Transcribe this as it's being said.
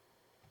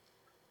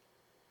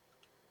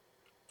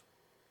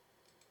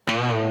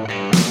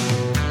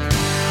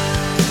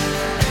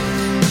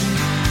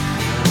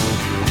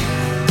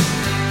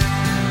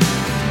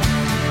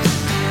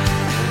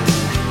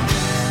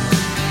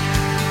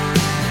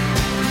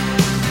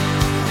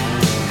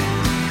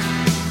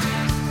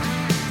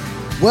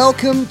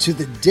Welcome to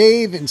the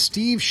Dave and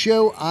Steve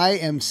Show. I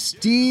am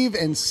Steve,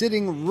 and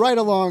sitting right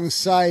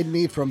alongside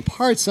me from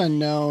parts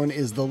unknown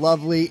is the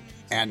lovely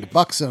and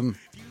buxom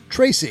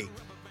Tracy.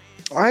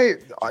 I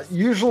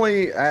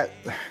usually at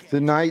the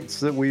nights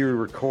that we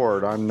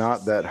record, I'm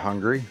not that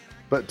hungry,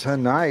 but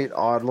tonight,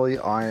 oddly,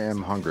 I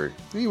am hungry.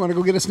 You want to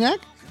go get a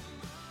snack?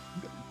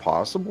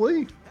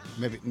 Possibly.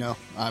 Maybe. No,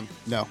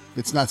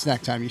 it's not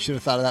snack time. You should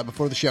have thought of that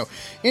before the show.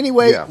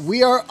 Anyway,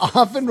 We are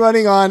off and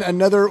running on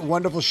another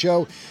wonderful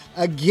show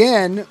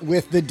again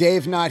with the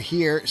Dave not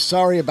here.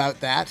 Sorry about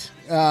that.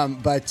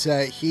 But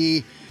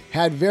he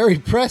had very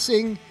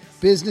pressing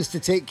business to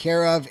take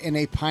care of in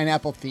a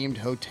pineapple themed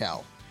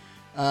hotel.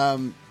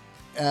 I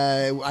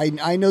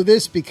know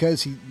this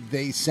because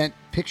they sent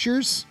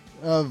pictures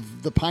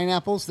of the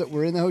pineapples that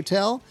were in the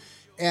hotel.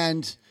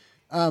 And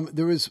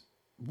there was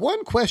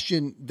one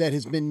question that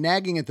has been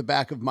nagging at the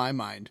back of my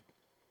mind,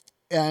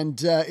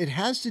 and it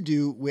has to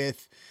do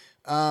with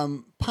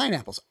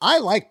pineapples. I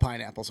like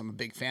pineapples. I'm a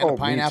big fan of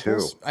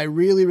pineapples. Me too. I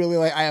really, really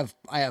like.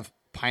 I have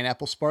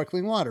pineapple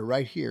sparkling water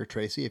right here,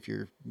 Tracy. If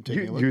you're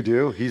taking a look. You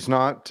do. He's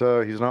not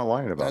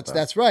lying about that.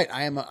 That's right.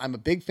 I'm a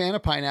big fan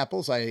of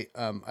pineapples. I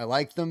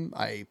like them.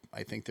 I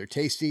think they're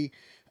tasty.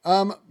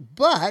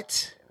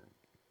 But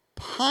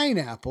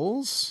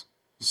pineapples.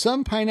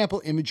 Some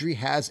pineapple imagery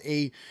has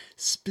a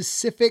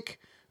specific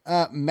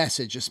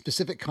message, a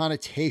specific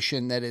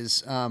connotation that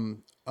is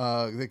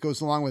that goes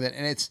along with it,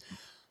 and it's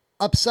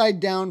upside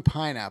down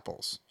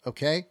pineapples.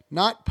 Okay,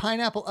 not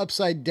pineapple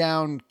upside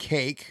down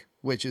cake,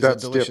 which is a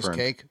delicious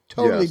cake.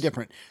 Totally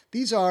different.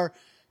 These are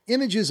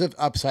images of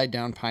upside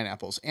down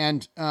pineapples,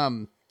 and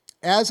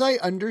as I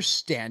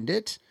understand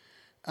it,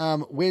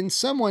 when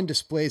someone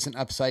displays an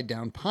upside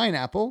down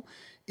pineapple,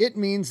 it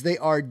means they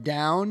are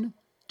down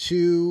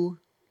to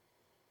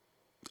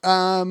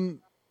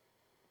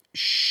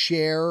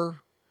share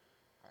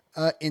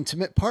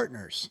intimate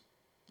partners.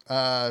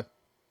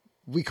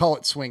 We call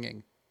it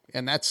swinging,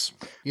 and that's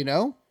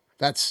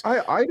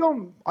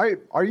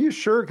are you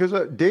sure?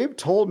 Because Dave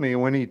told me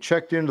when he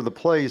checked into the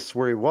place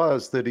where he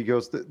was that he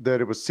goes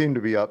that it seemed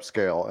to be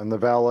upscale, and the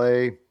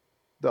valet,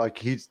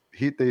 like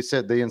they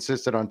said they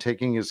insisted on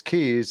taking his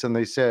keys, and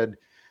they said,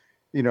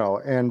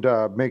 and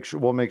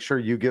we'll make sure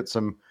you get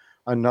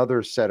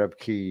another set of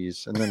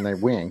keys, and then they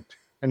winked.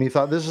 And he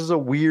thought this is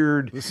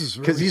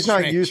because he's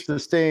not used to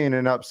staying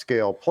in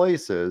upscale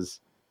places.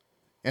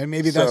 And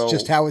maybe that's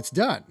just how it's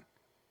done.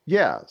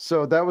 Yeah.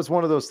 So that was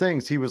one of those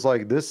things. He was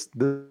like, this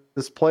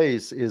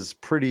place is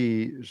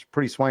pretty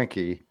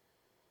swanky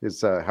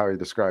is how he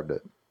described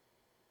it.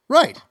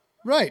 Right.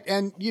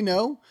 And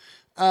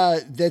I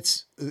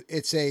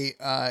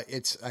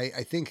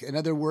think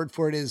another word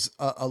for it is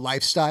a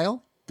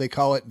lifestyle. They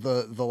call it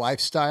the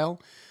lifestyle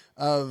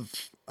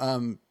of,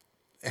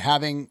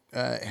 having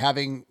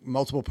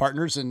multiple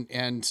partners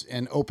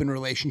and open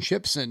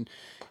relationships and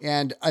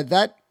I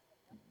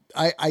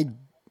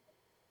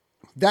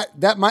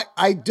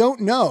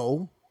don't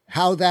know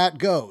how that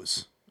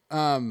goes.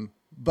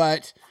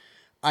 But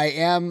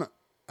I'm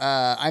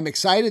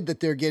excited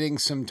that they're getting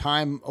some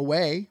time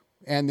away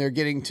and they're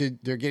getting to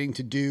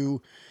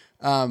do,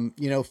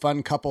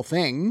 fun couple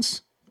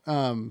things.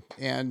 And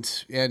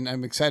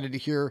I'm excited to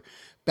hear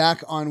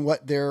back on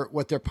what their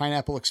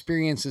pineapple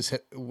experiences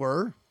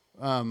were.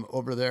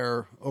 Over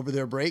their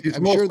break. He's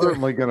most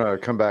certainly going to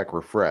come back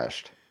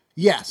refreshed.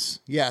 Yes.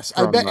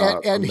 I bet,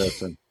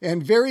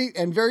 and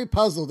very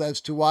puzzled as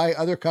to why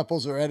other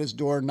couples are at his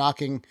door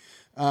knocking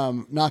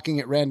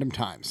at random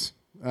times.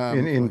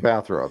 In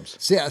bathrobes.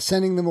 So yeah,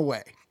 sending them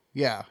away.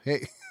 Yeah.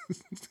 Hey,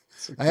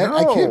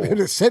 I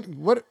can't.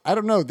 What? I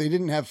don't know. They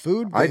didn't have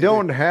food. I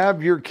don't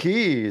have your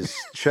keys.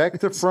 Check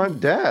the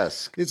front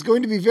desk. It's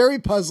going to be very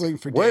puzzling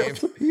for Dave.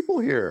 What's the people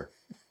here?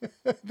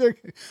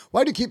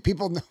 Why do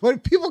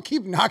people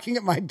keep knocking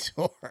at my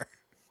door?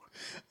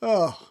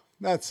 Oh,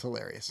 that's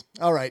hilarious.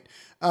 All right.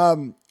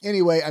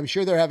 Anyway, I'm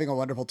sure they're having a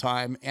wonderful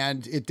time,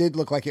 and it did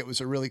look like it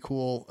was a really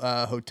cool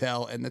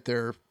hotel, and that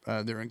they're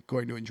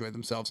going to enjoy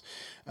themselves.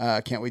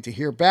 Can't wait to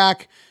hear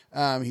back.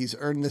 He's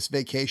earned this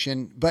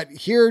vacation, but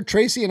here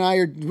Tracy and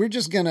I we're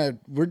just gonna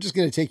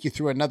take you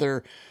through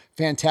another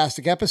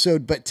fantastic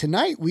episode. But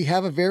tonight we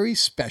have a very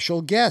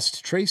special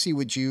guest. Tracy,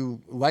 would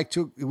you like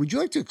to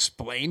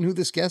explain who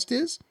this guest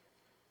is?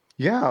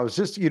 Yeah, I was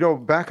just,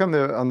 back on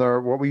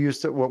the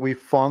what we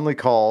fondly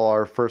call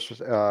our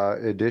first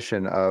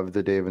edition of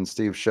the Dave and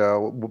Steve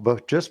Show,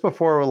 but just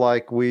before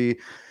we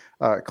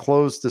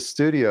closed the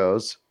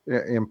studios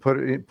and put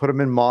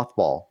them in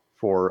mothball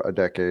for a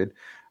decade,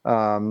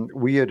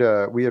 we had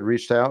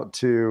reached out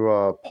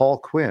to Paul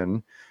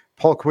Quinn.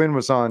 Paul Quinn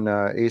was on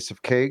Ace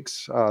of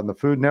Cakes on the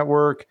Food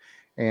Network,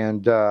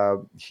 and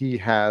he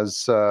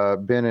has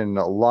been in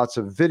lots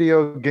of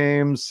video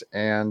games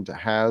and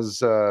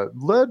has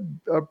led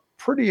a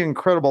pretty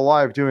incredible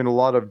life doing a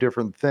lot of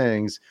different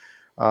things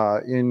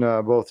in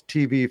both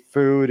TV,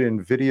 food,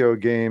 and video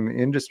game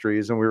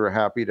industries. And we were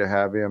happy to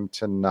have him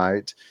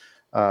tonight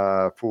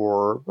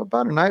for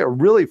about a night, a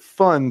really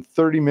fun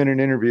 30-minute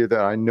interview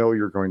that I know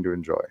you're going to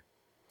enjoy.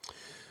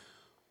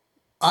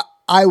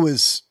 I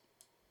was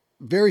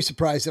very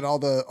surprised at all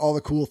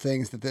the cool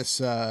things that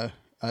this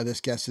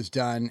guest has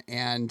done,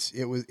 and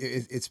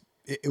it's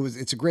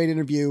a great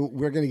interview.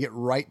 We're going to get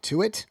right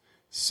to it,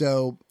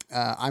 so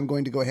I'm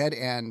going to go ahead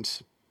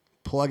and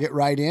plug it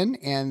right in,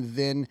 and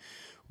then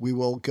we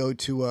will go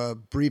to a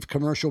brief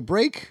commercial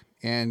break,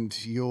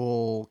 and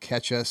you'll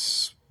catch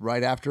us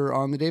right after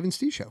on the Dave and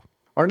Steve Show.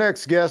 Our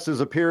next guest has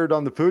appeared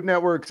on the Food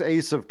Network's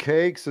Ace of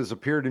Cakes, has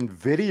appeared in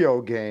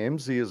video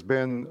games. He has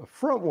been a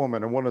front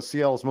woman in one of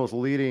Seattle's most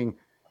leading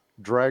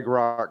drag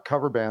rock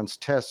cover bands,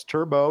 Test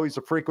Turbo. He's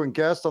a frequent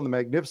guest on the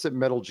magnificent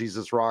Metal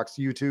Jesus Rocks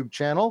YouTube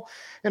channel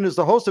and is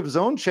the host of his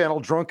own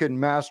channel, Drunken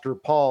Master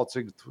Paul.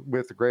 It's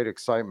with great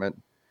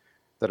excitement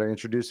that I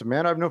introduce a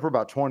man I've known for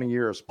about 20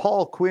 years.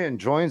 Paul Quinn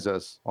joins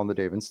us on the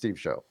Dave and Steve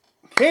Show.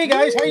 Hey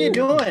guys, how you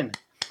doing?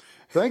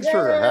 Thanks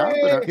for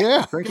having us.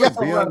 Yeah. Thanks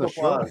for being on the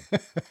show.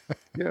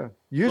 Yeah.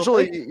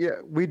 Usually,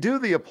 we do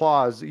the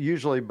applause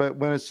usually, but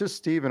when it's just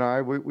Steve and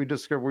I, we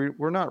discover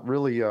we're not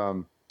really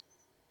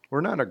we're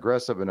not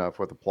aggressive enough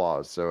with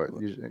applause, so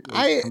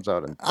it comes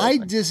out. I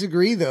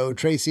disagree, though,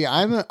 Tracy.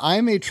 I'm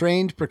a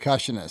trained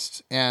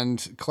percussionist,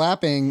 and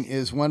clapping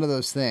is one of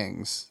those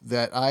things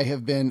that I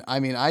have been.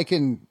 I mean, I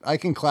can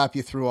clap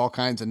you through all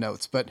kinds of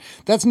notes, but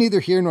that's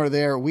neither here nor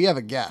there. We have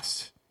a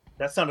guest.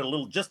 That sounded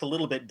just a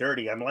little bit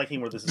dirty. I'm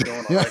liking where this is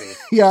going already.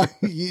 Yeah,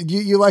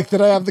 you like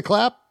that I have the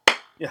clap?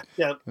 Yeah.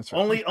 That's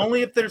right.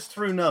 Only if there's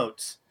through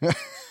notes.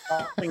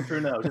 Clapping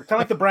through notes. It's kind of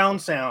like the brown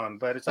sound,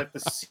 but it's like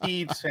the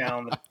seed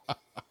sound.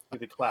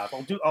 The clap.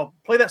 I'll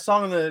play that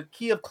song in the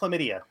key of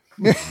chlamydia.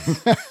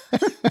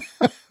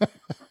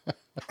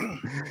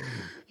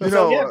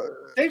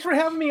 Thanks for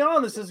having me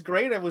on. This is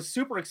great. I was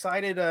super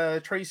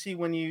excited, Tracy,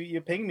 when you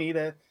pinged me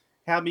to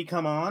have me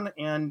come on,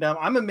 and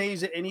I'm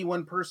amazed that any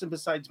one person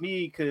besides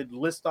me could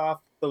list off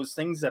those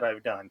things that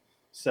I've done.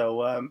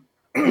 So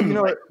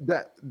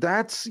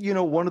that's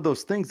one of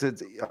those things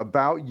that's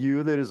about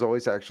you that is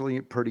always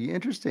actually pretty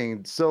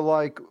interesting. So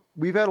like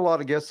we've had a lot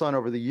of guests on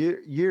over the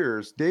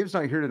years. Dave's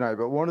not here tonight,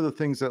 but one of the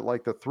things that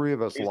like the three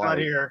of us He's not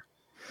here.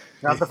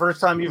 Not the first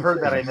time you've heard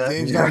that, I bet.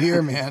 Dave's not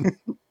here, man.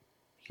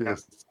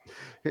 Yes.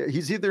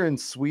 He's either in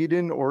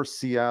Sweden or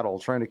Seattle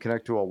trying to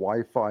connect to a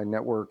Wi-Fi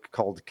network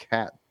called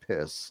Cat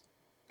Piss.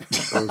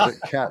 Or is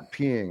it cat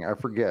peeing? I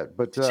forget.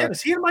 But shit,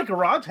 is he in my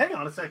garage? Hang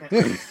on a second.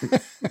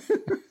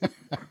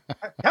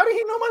 How did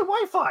he know my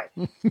Wi-Fi?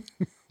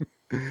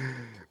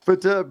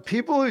 But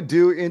people who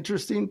do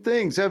interesting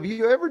things, have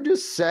you ever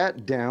just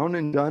sat down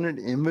and done an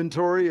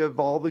inventory of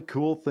all the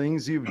cool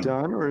things you've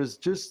done, or is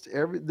just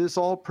this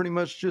all pretty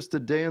much just a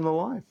day in the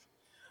life?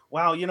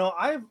 Wow,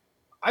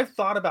 I've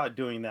thought about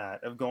doing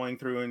that, of going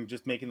through and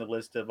just making the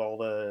list of all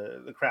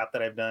the crap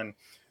that I've done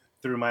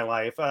through my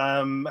life.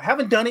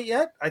 Haven't done it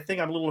yet. I think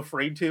I'm a little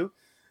afraid to.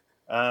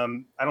 I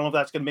don't know if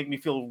that's going to make me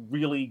feel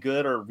really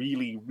good or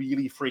really,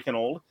 really freaking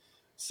old.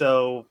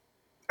 So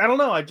I don't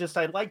know.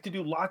 I'd like to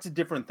do lots of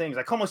different things.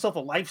 I call myself a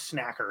life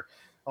snacker.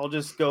 I'll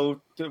just go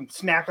to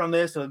snack on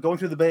this, going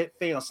through the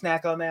buffet. I'll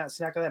snack on that,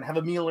 and have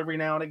a meal every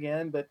now and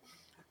again.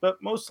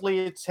 But mostly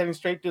it's heading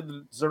straight to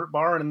the dessert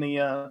bar and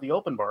the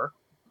open bar,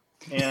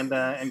 and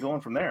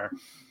going from there.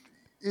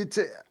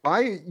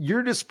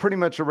 You're just pretty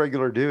much a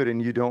regular dude,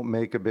 and you don't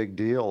make a big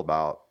deal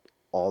about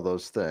all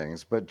those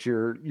things, but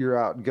you're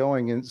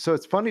outgoing. And so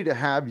it's funny to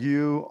have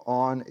you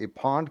on a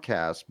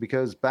podcast,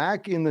 because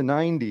back in the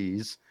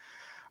 90s,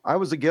 I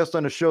was a guest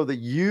on a show that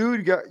you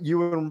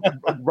and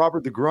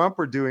Robert the Grump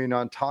were doing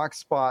on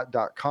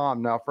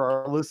Talkspot.com. Now, for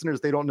our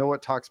listeners, they don't know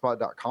what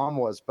Talkspot.com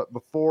was, but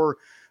before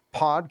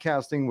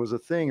podcasting was a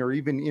thing, or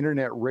even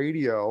internet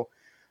radio,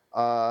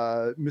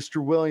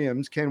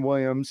 Mr. Ken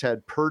Williams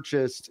had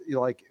purchased,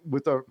 like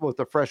with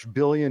a fresh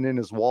billion in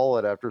his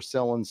wallet after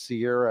selling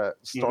Sierra,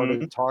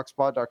 started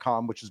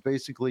Talkspot.com, which is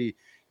basically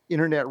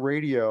internet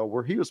radio,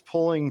 where he was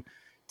pulling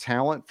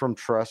talent from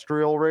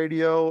terrestrial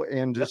radio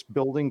and just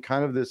building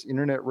kind of this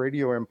internet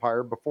radio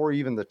empire before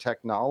even the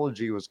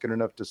technology was good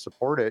enough to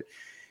support it.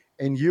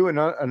 And you and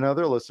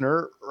another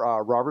listener,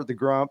 Robert the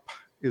Grump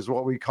is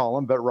what we call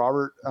him, but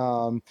Robert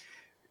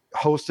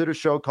hosted a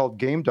show called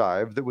Game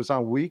Dive that was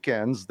on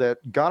weekends that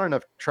got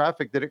enough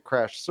traffic that it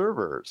crashed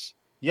servers.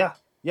 Yeah,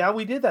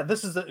 we did that.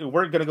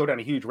 We're going to go down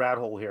a huge rat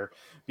hole here,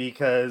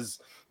 because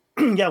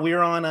we were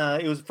on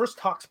it was first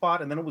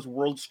TalkSpot, and then it was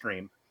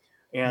WorldStream,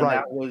 and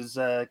that was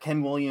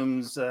Ken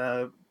Williams'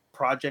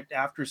 project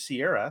after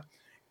Sierra.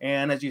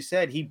 And as you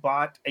said, he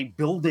bought a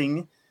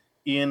building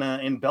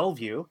in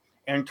Bellevue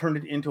and turned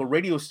it into a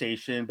radio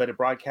station, but it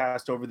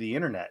broadcast over the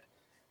internet.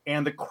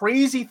 And the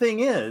crazy thing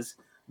is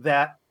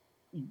that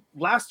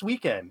last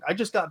weekend, I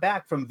just got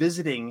back from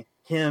visiting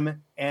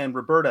him and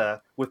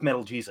Roberta with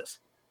Metal Jesus.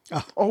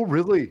 Oh,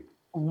 really?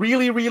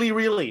 Really, really,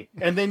 really.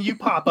 And then you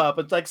pop up.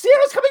 It's like,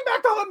 Sierra's coming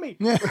back to haunt me.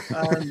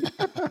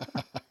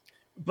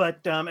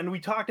 And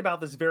we talked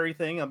about this very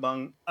thing,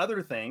 among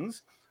other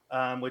things,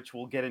 which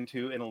we'll get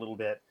into in a little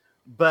bit.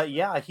 But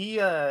yeah, he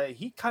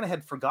kind of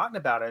had forgotten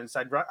about it and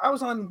said, I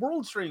was on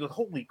WorldStream. He goes,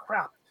 holy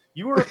crap,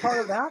 you were a part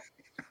of that?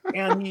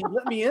 And he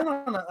let me in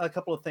on a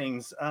couple of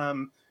things.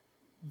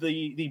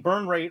 the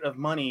burn rate of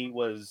money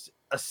was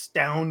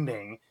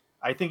astounding.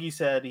 I think he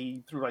said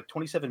he threw like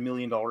 $27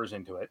 million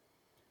into it.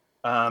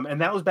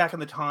 And that was back in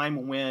the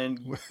time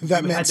when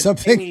that meant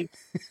something.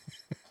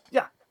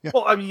 Yeah. Yeah.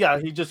 Well, I mean, yeah,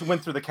 he just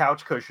went through the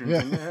couch cushions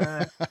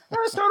and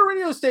start a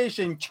radio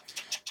station.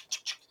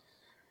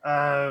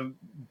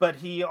 But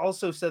he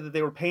also said that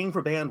they were paying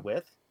for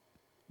bandwidth,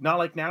 not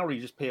like now where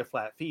you just pay a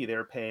flat fee.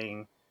 They're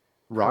paying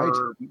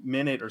per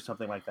minute or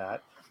something like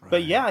that. Right.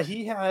 But yeah,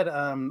 he had,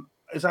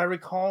 as I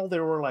recall,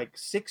 there were like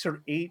 6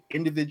 or 8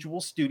 individual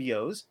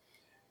studios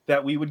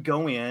that we would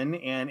go in,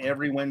 and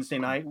every Wednesday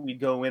night we'd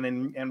go in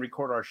and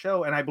record our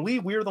show. And I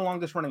believe we were the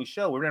longest running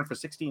show. We ran for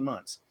 16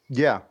 months.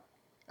 Yeah,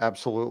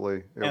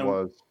 absolutely. It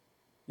was.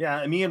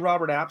 Yeah. And me and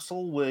Robert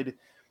Apsel would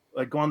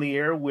go on the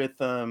air with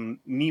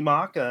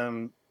Niemock,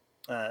 Dan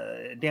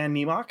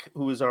Niemock,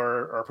 who was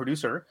our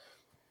producer.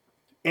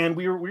 And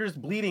we were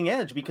just bleeding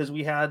edge because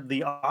we had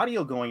the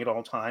audio going at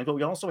all times, but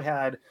we also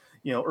had,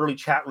 early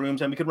chat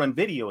rooms, and we could run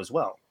video as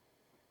well,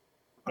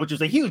 which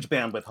is a huge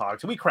bandwidth hog.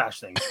 So we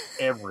crashed things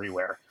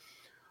everywhere.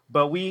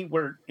 But we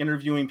were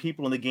interviewing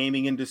people in the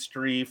gaming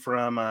industry,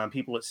 from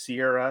people at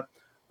Sierra,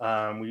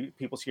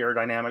 people Sierra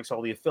Dynamics,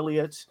 all the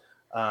affiliates,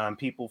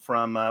 people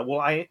from,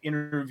 I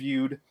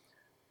interviewed,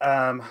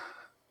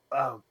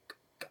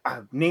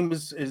 name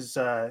is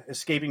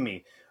escaping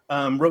me.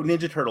 Wrote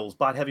Ninja Turtles,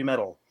 bought Heavy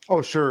Metal.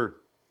 Oh, sure.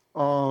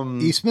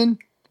 Eastman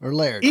or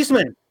Laird?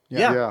 Eastman.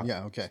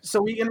 Yeah. Okay.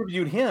 So we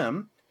interviewed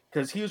him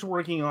because he was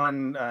working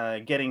on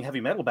getting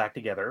Heavy Metal back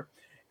together,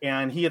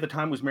 and he at the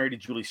time was married to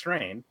Julie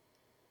Strain.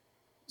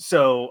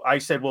 So I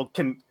said, "Well,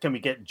 can we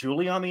get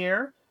Julie on the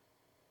air?"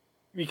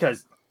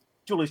 Because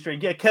Julie Strain,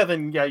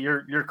 Kevin,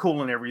 you're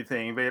cool and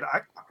everything, but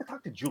I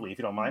talk to Julie if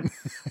you don't mind.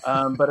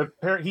 But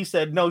apparently he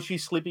said no,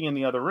 she's sleeping in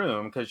the other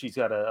room because she's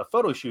got a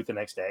photo shoot the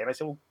next day. And I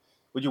said, "Well,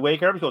 would you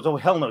wake her up?" He goes, "Oh,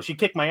 hell no. She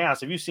kicked my ass.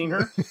 Have you seen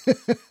her?"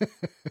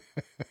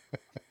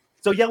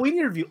 So, yeah, we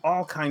interviewed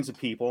all kinds of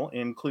people,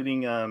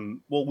 including,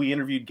 we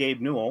interviewed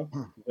Gabe Newell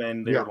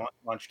when they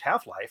launched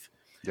Half-Life.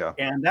 Yeah.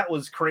 And that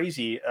was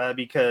crazy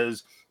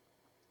because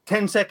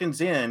 10 seconds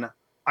in,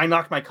 I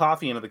knocked my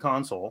coffee into the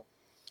console.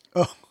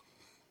 Oh.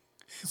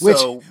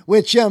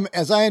 Which,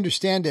 as I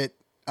understand it,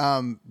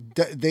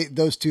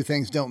 those two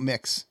things don't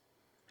mix.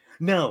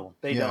 No,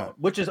 they don't.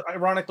 Which is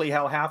ironically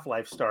how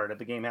Half-Life started.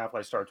 The game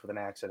Half-Life starts with an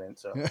accident.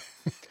 So,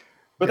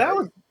 but that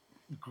was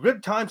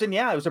good times, and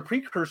it was a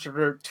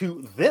precursor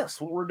to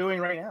what we're doing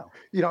right now.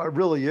 It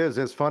really is.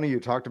 It's funny you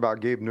talked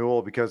about Gabe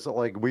Newell because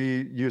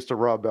we used to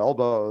rub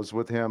elbows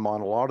with him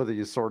on a lot of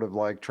these sort of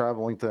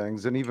traveling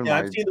things, and even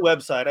I've seen the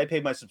website. I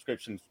paid my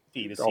subscription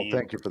fee to see. Oh,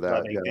 thank you for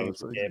that.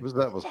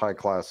 That was high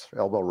class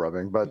elbow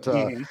rubbing, but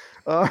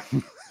I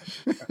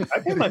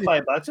paid my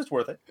 $5. It's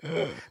worth it.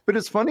 But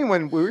it's funny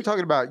when we were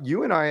talking about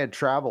you and I had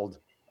traveled.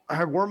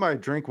 I wore my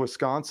Drink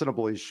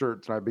Wisconsinably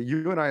shirt tonight, but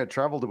you and I had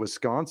traveled to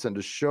Wisconsin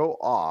to show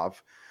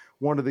off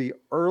one of the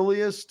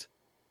earliest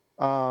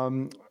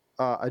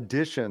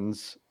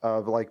editions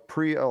of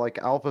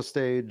alpha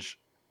stage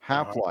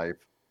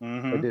Half-Life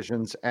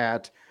editions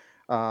at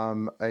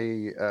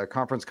a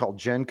conference called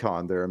Gen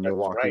Con there in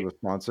Milwaukee,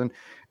 Wisconsin.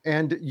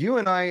 And you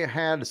and I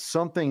had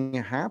something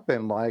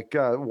happen.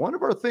 One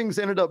of our things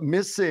ended up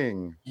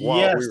missing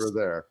while we were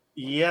there.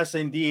 Yes,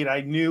 indeed.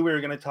 I knew we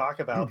were going to talk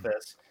about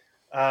this.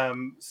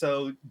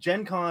 So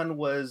Gen Con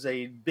was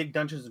a big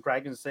Dungeons and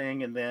Dragons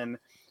thing, and then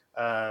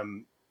I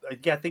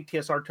think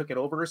TSR took it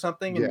over or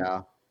something.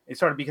 And it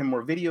started becoming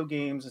more video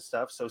games and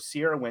stuff. So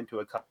Sierra went to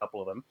a couple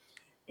of them,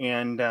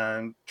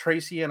 and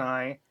Tracy and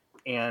I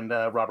and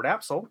Robert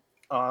Apsel,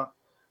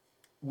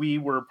 we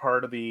were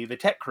part of the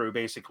tech crew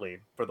basically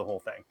for the whole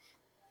thing.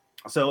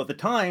 So at the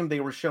time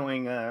they were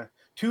showing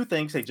 2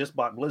 things. They just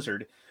bought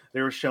Blizzard.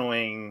 They were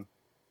showing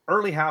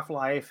early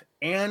Half-Life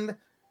and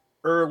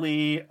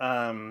early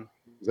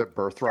is that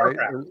Birthright?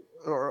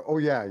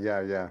 Early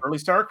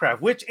StarCraft,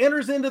 which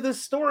enters into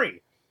this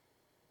story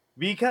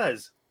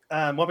because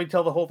want me to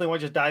tell the whole thing?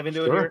 Want to just dive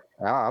into it here?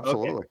 Yeah,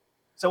 absolutely. Okay.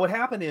 So what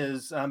happened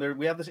is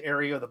we have this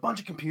area with a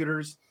bunch of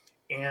computers,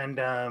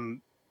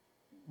 and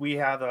we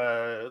have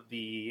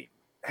the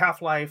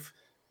Half-Life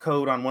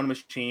code on one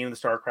machine and the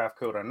StarCraft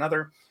code on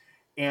another.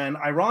 And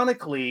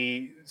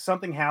ironically,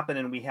 something happened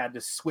and we had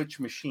to switch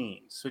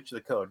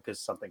the code because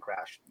something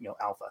crashed,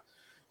 alpha.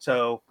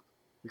 So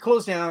we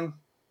close down,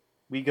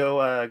 we go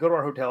to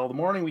our hotel. The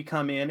morning we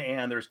come in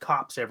and there's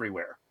cops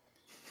everywhere.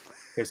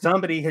 Because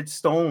somebody had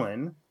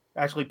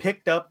actually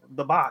picked up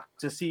the box,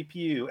 the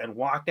CPU, and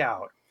walked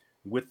out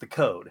with the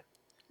code.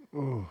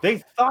 Ooh. They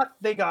thought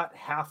they got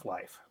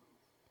Half-Life.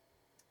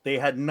 They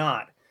had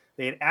not.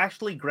 They had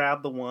actually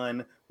grabbed the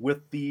one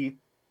with the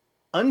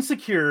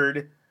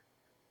unsecured,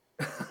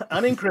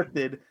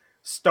 unencrypted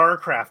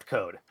StarCraft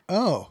code.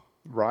 Oh,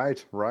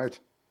 right.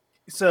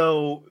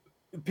 So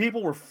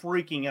people were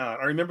freaking out.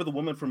 I remember the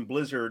woman from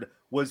Blizzard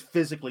was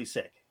physically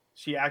sick.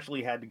 She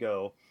actually had to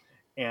go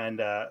and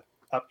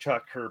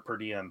upchuck her per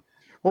diem.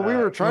 Well, we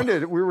were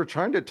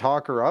trying to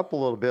talk her up a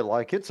little bit.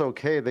 It's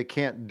okay. They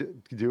can't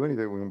do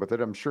anything with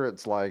it. I'm sure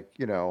it's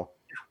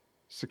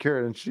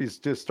secure, and she's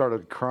just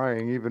started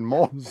crying even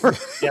more.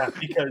 Yeah,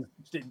 because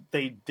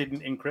they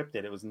didn't encrypt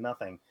it. It was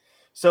nothing.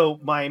 So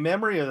my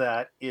memory of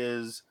that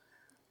is,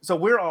 so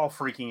we're all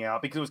freaking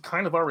out because it was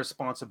kind of our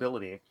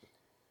responsibility.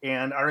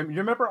 And you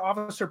remember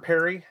Officer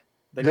Perry?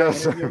 The guy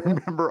Yes, I interviewing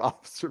us? remember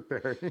Officer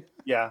Perry.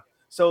 Yeah.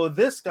 So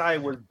this guy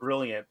was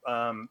brilliant.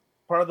 Part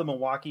of the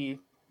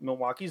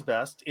Milwaukee's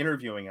Best,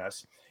 interviewing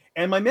us.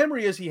 And my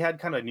memory is he had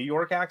kind of a New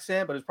York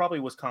accent, but it's probably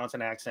a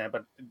Wisconsin accent.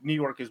 But New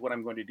York is what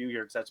I'm going to do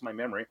here because that's my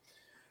memory.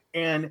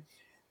 And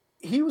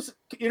he was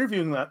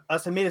interviewing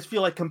us and made us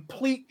feel like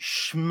complete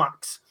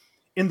schmucks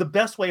in the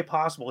best way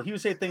possible. He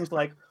would say things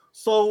like,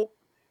 "So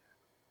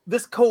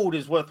this code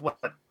is worth what,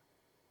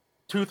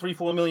 $2, $3,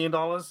 $4 million?"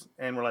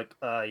 And we're like,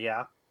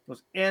 "Yeah." He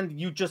goes, "And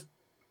you just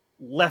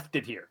left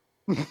it here."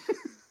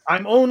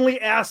 "I'm only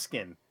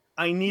asking.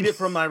 I need it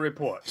from my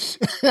report."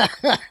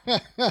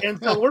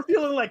 And so we're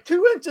feeling like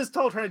 2 inches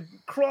tall, trying to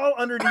crawl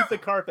underneath the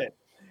carpet.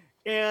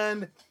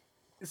 And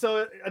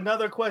so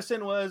another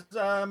question was,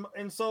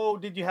 and so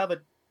did you have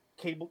a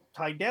cable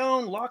tied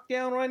down, locked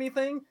down, or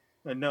anything?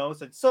 And no. I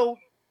said, so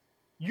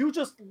you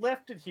just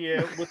left it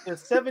here with the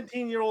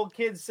 17-year-old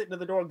kid sitting at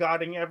the door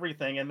guarding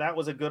everything, and that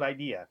was a good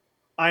idea.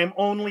 I'm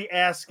only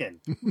asking.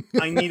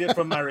 I need it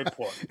from my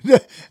report.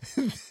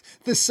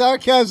 The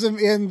sarcasm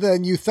in the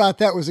 "you thought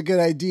that was a good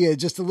idea,"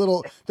 just a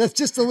little. That's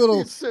just a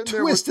little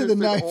twist of the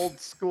knife. Old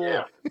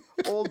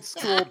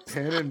school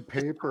pen and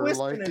paper.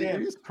 Twisting Like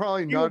he's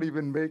probably not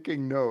even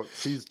making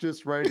notes. He's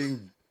just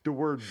writing the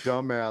word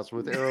 "dumbass"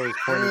 with arrows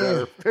pointed at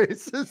our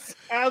faces.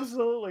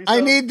 Absolutely. I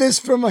need this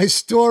for my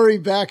story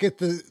back at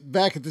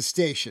the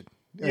station.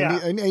 Yeah.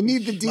 I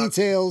need the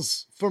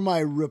details for my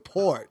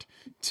report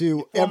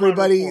to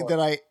everybody that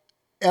I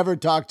ever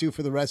talked to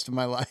for the rest of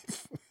my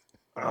life.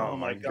 Oh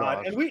my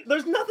God. And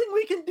there's nothing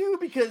we can do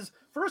because,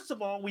 first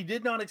of all, we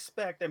did not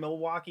expect a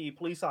Milwaukee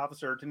police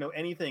officer to know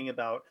anything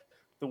about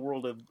the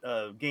world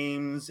of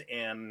games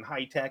and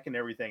high tech and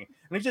everything.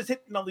 And he's just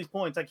hitting all these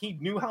points. Like he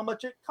knew how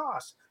much it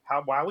costs,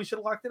 why we should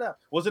have locked it up.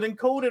 Was it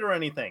encoded or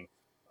anything?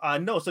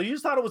 No. So you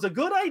just thought it was a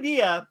good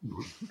idea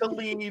to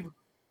leave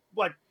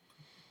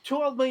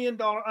 $12 million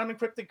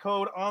unencrypted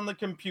code on the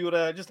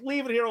computer. Just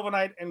leave it here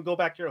overnight and go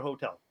back to your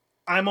hotel.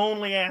 I'm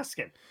only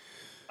asking.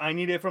 I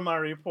need it from my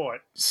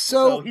report.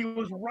 So he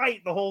was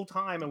right the whole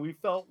time, and we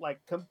felt like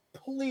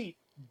complete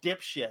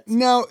dipshits.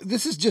 Now,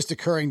 this is just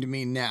occurring to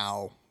me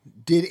now.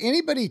 Did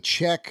anybody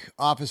check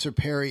Officer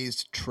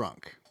Perry's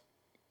trunk?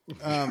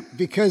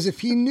 Because if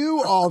he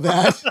knew all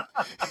that,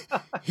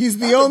 he's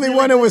the only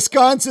one in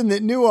Wisconsin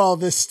that knew all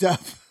this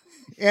stuff.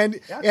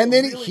 And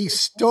then he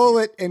stole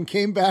it and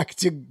came back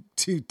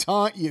to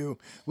taunt you,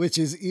 which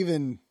is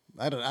even,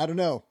 I don't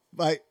know,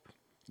 but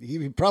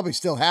he probably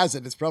still has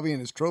it. It's probably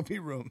in his trophy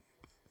room.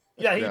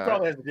 Yeah, he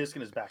probably has the disc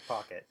in his back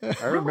pocket.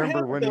 I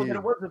remember when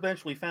it was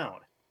eventually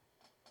found.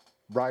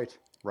 Right.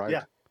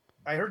 Yeah,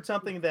 I heard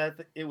something that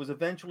it was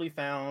eventually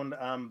found.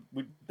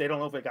 They don't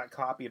know if it got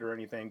copied or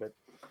anything, but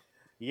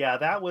yeah,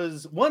 that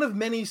was one of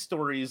many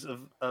stories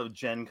of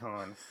Gen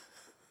Con.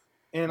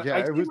 And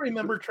I do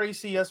remember,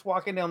 Tracy, us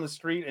walking down the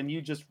street and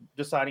you just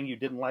deciding you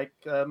didn't like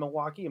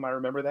Milwaukee. Am I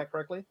remember that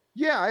correctly?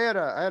 Yeah, I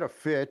had a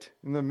fit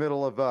in the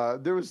middle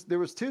of there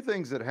was two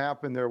things that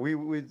happened there.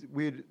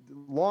 We had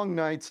long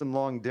nights and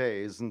long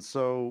days, and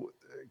so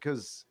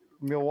because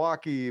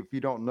Milwaukee, if you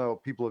don't know,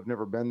 people have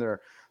never been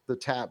there, the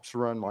taps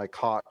run like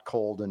hot,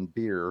 cold, and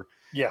beer.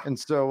 Yeah, and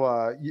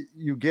so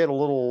you get a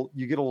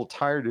little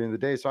tired during the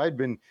day. So I'd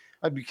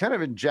be kind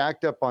of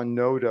jacked up on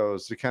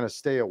no-dos to kind of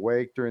stay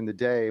awake during the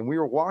day. And we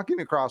were walking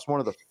across one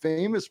of the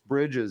famous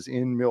bridges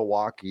in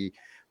Milwaukee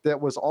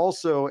that was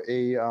also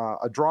a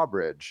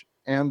drawbridge.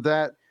 And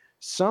that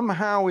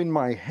somehow in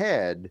my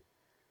head,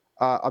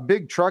 a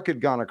big truck had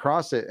gone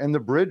across it and the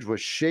bridge was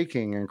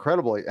shaking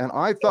incredibly. And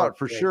I thought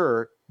for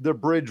sure the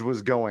bridge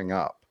was going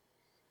up.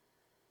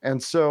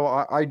 And so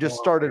I just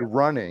started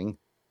running.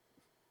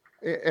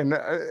 And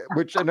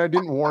I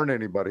didn't warn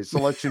anybody. So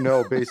let you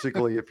know,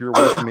 basically, if you're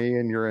with me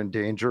and you're in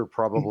danger,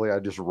 probably I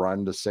just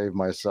run to save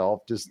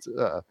myself. Just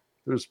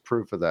there's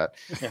proof of that.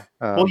 Yeah.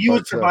 Well, you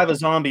would survive a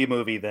zombie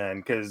movie then,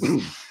 because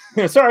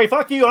sorry,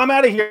 fuck you, I'm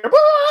out of here.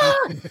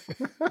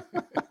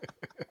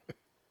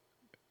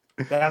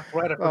 That's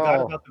right. I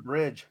forgot about the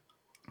bridge.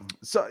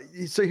 So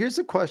here's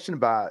a question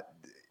about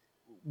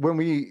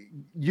when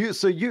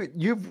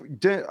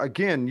you've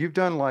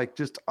done like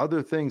just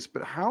other things,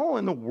 but how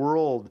in the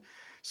world?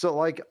 So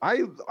like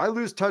I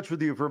lose touch with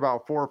you for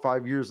about 4 or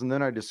 5 years, and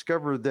then I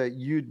discovered that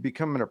you'd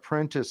become an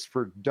apprentice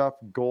for Duff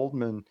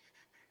Goldman,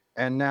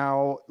 and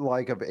now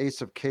like of Ace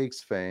of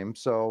Cakes fame.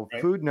 So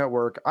right. Food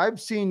Network, I've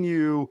seen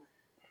you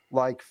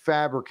like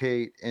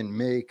fabricate and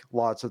make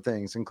lots of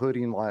things,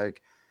 including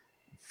like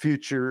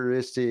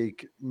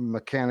futuristic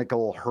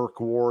mechanical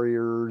Herc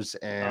warriors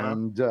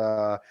and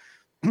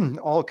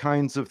all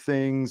kinds of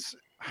things.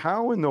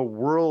 How in the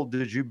world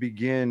did you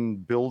begin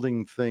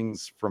building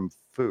things from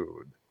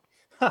food?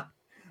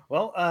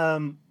 Well,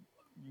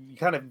 you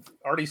kind of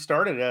already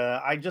started.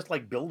 I just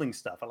like building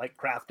stuff. I like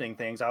crafting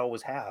things. I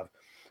always have.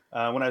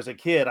 When I was a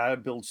kid, I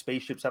would build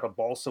spaceships out of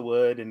balsa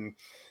wood and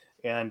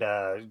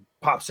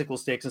popsicle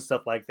sticks and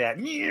stuff like that.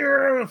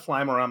 Yeah, fly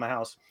them around my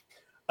house.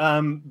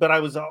 But I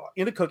was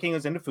into cooking. I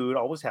was into food,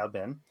 always have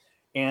been.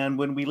 And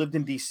when we lived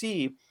in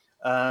DC,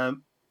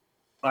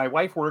 my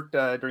wife worked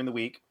during the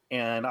week,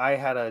 and I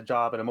had a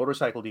job at a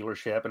motorcycle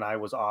dealership, and I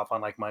was off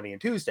on like Monday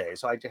and Tuesday.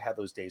 So I just had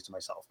those days to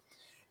myself.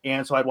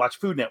 And so I'd watch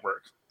Food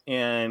Network,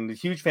 and a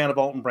huge fan of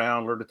Alton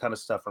Brown, learned a ton of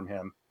stuff from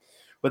him.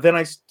 But then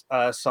I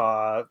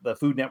saw the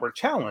Food Network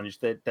challenge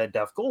that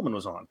Duff Goldman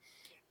was on.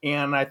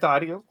 And I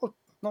thought,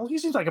 well, he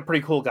seems like a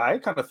pretty cool guy,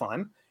 kind of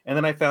fun. And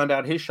then I found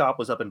out his shop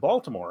was up in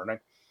Baltimore. And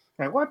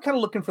I'm kind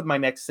of looking for my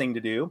next thing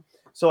to do.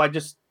 So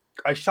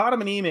I shot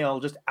him an email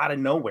just out of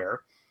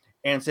nowhere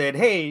and said,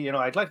 hey,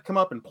 I'd like to come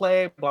up and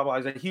play, blah, blah.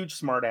 He's a huge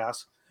smart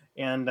ass.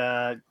 And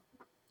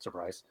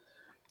surprise.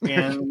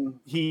 And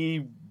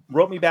he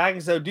wrote me back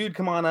and said, dude,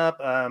 come on up.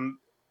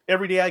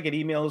 Every day I get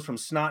emails from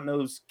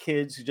snot-nosed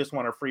kids who just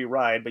want a free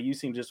ride, but you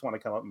seem to just want to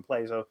come up and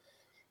play. So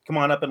come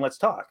on up and let's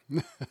talk.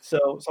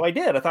 So I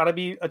did. I thought it'd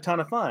be a ton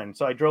of fun.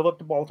 So I drove up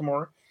to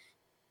Baltimore.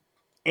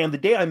 And the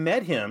day I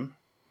met him,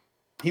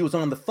 he was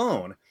on the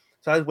phone.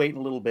 So I was waiting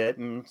a little bit,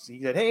 and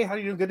he said, hey, how are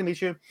you doing? Good to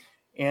meet you.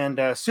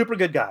 And super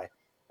good guy.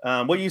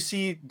 What you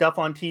see Duff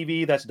on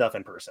TV, that's Duff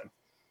in person.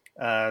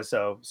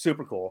 So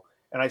super cool.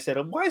 And I said,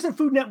 why isn't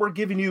Food Network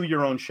giving you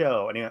your own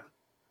show? And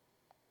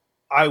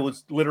I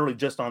was literally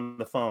just on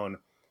the phone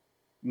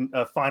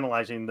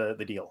finalizing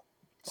the deal.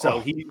 So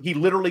he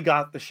literally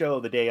got the show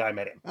the day I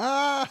met him.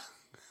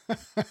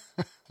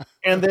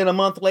 And then a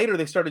month later,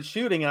 they started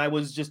shooting. And I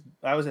was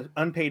an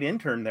unpaid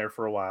intern there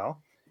for a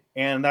while.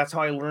 And that's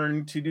how I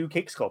learned to do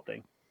cake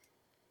sculpting.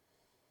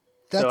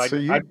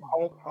 I'd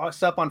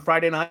us up on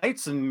Friday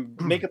nights and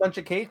make a bunch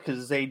of cake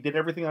because they did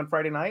everything on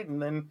Friday night and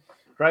then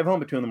drive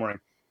home at 2 a.m.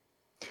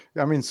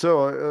 I mean,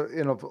 so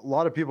a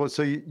lot of people.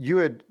 So you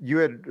had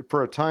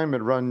for a time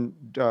had run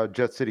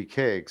Jet City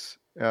Cakes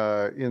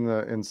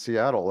in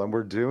Seattle, and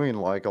we're doing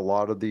like a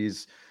lot of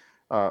these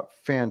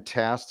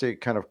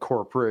fantastic kind of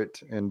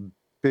corporate and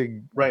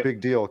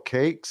big deal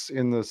cakes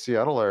in the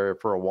Seattle area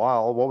for a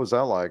while. What was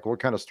that like? What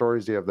kind of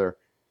stories do you have there?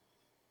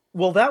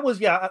 Well, that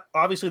was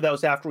obviously that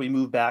was after we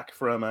moved back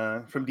from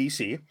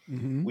DC.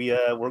 Mm-hmm. We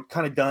were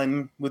kind of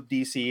done with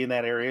DC in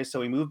that area, so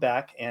we moved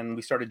back and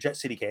we started Jet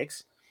City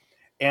Cakes.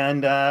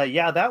 And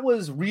that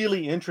was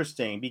really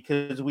interesting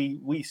because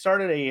we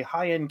started a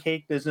high-end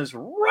cake business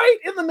right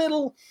in the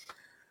middle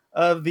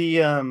of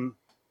the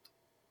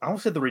I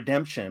almost said the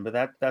redemption, but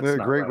that's the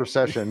not Great right.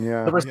 Recession,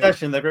 yeah. The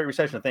recession, the Great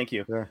Recession, thank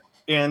you. Yeah.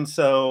 And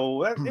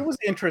so it was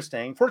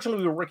interesting.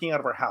 Fortunately, we were working out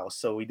of our house,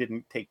 so we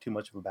didn't take too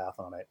much of a bath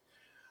on it.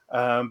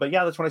 But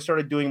that's when I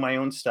started doing my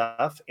own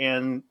stuff,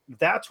 and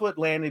that's what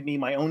landed me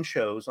my own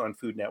shows on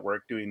Food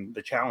Network doing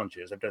the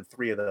challenges. I've done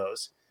 3 of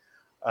those.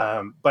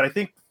 But I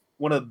think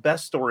one of the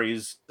best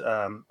stories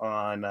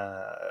on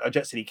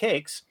Jet City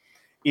Cakes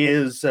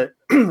is I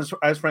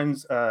was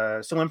friends,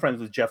 still am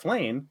friends with Jeff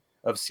Lane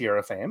of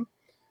Sierra fame,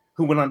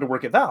 who went on to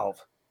work at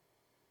Valve.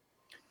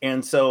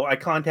 And so I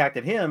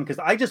contacted him because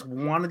I just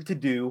wanted to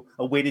do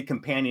a weighted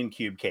companion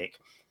cube cake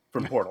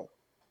from Portal.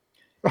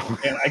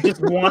 And I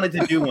just wanted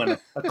to do one.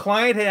 A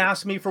client had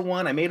asked me for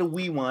one. I made a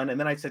wee one. And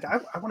then I said, I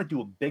want to do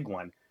a big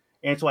one.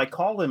 And so I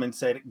called him and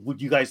said, would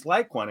you guys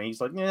like one? And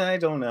he's like, I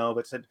don't know.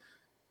 But said,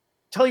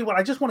 tell you what,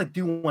 I just want to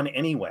do one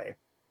anyway.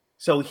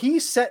 So he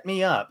set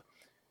me up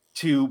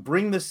to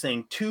bring this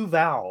thing to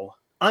Valve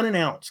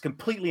unannounced,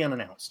 completely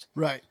unannounced.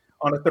 Right.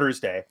 On a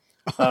Thursday.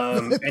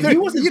 And he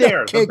wasn't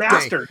there, the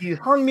bastard. He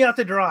hung me out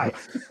to dry.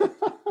 So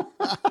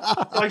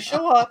I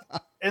show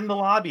up in the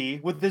lobby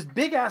with this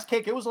big ass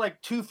cake. It was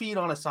like 2 feet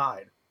on a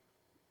side,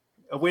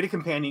 a weighted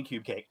companion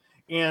cube cake.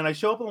 And I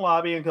show up in the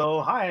lobby and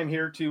go, hi, I'm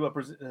here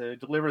to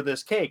deliver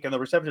this cake. And the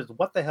receptionist,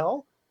 what the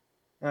hell?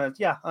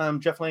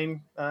 Jeff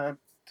Lane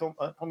told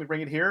me bring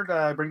it here,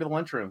 bring it to the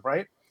lunchroom,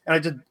 right? And I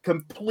just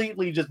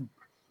completely just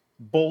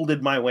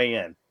bolted my way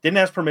in. Didn't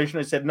ask permission.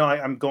 I said, no,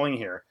 I'm going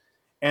here.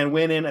 And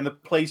went in, and the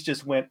place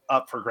just went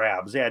up for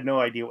grabs. They had no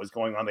idea what was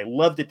going on. They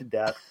loved it to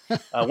death.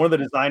 One of the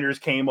designers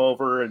came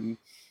over, and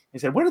he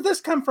said, where did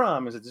this come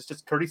from? I said, it's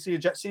just courtesy of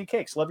Jet City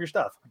Cakes. Love your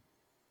stuff.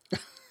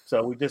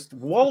 So we just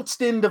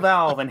waltzed into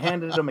Valve and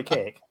handed them a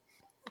cake.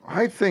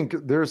 I think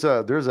there's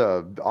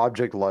a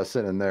object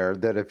lesson in there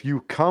that if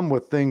you come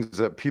with things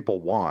that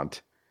people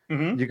want,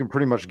 you can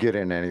pretty much get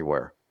in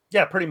anywhere.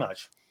 Yeah, pretty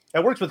much.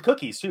 It works with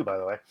cookies too, by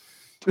the way.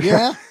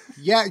 Yeah.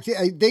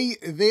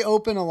 They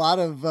open a lot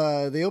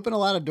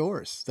of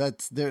doors.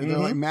 They're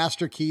like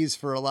master keys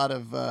for a lot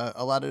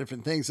of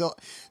different things. So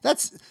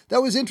that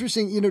was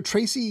interesting.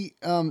 Tracy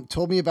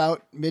told me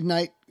about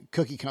Midnight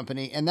Cookie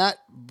Company, and that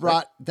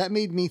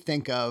made me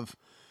think of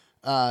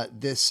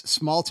this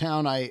small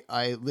town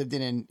I lived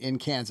in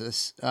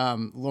Kansas,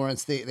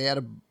 Lawrence. They had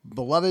a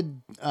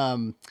beloved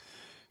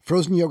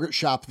frozen yogurt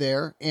shop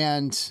there.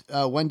 And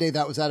one day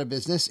that was out of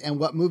business. And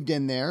what moved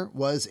in there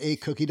was a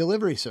cookie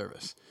delivery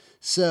service.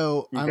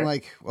 So I'm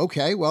like,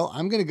 okay, well,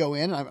 I'm going to go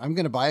in. I'm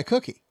going to buy a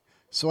cookie.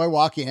 So I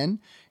walk in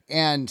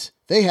and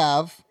they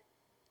have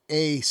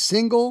a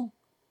single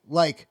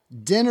like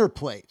dinner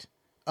plate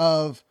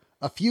of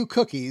a few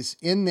cookies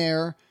in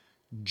their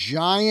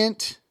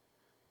giant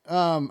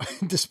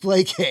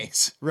display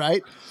case,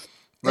 right?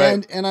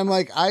 And I'm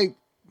like, I'd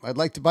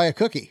like to buy a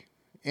cookie.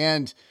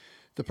 And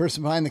the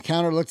person behind the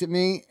counter looked at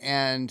me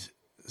and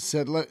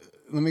said, let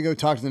me go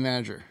talk to the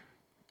manager.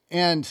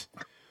 And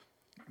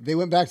they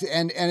went back to,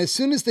 and as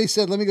soon as they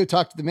said, let me go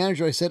talk to the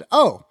manager, I said,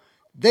 oh,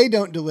 they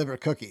don't deliver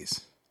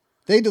cookies.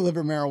 They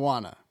deliver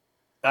marijuana.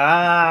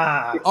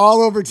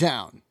 All over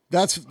town.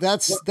 That's what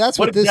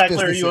exactly this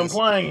business are you is.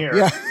 implying here?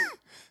 Yeah.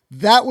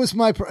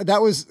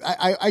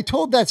 I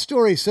told that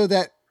story so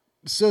that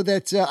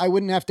I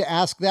wouldn't have to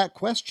ask that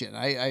question.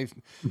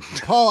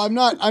 Paul, I'm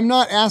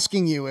not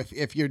asking you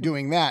if you're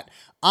doing that.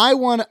 I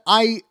went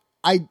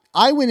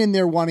in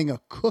there wanting a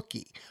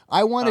cookie.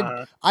 I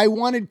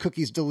wanted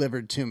cookies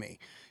delivered to me.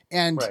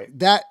 And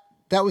that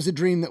was a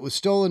dream that was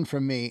stolen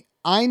from me.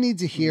 I need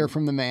to hear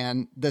from the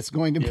man that's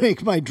going to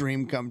make my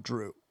dream come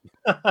true.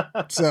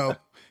 So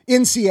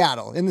in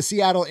the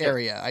Seattle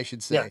area, I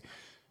should say. Yeah.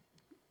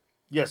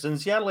 Yes, in the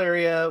Seattle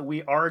area,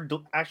 we are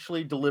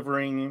actually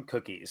delivering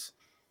cookies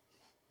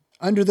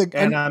under the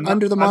moniker. I'm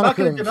not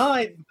going to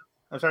deny.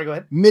 I'm sorry. Go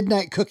ahead.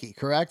 Midnight Cookie,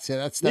 correct? So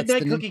that's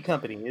Midnight Cookie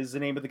Company is the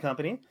name of the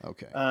company.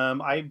 Okay.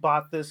 I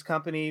bought this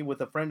company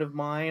with a friend of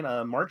mine,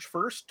 March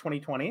 1st,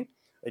 2020.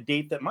 A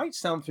date that might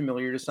sound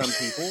familiar to some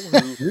people.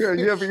 Yeah,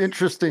 you have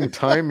interesting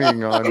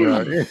timing on.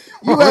 You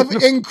have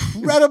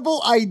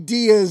incredible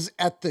ideas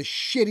at the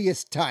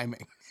shittiest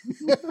timing.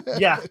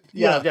 Yeah.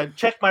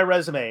 Check my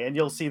resume and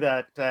you'll see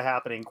that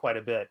happening quite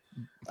a bit.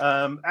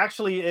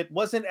 Actually, it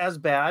wasn't as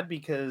bad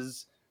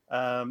because,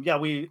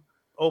 we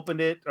opened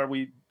it, or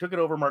we took it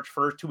over March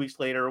 1st. 2 weeks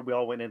later, we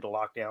all went into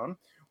lockdown.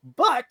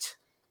 But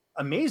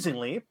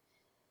amazingly,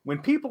 when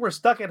people were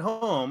stuck at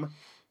home,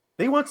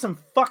 they want some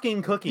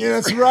fucking cookies. Yeah,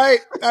 that's right.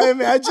 I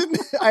imagine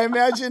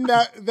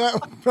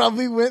that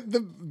probably went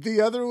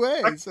the other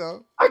way.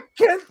 I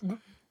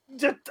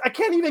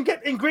can't even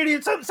get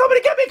ingredients. Somebody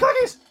get me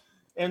cookies.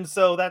 And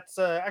so that's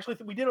actually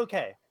we did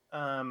okay.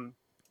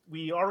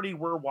 We already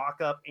were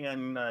walk up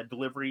and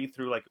delivery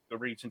through like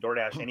Uber Eats and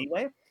DoorDash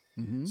anyway.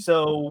 Mm-hmm.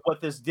 So what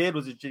this did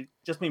was it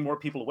just made more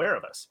people aware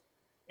of us,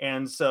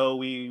 and so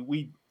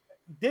we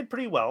did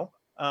pretty well.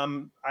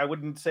 I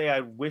wouldn't say I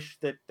wish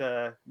that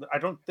I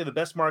don't think the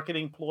best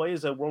marketing ploy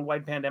is a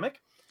worldwide pandemic.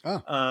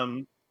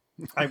 I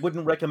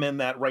wouldn't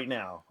recommend that right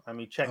now. I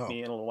mean, check me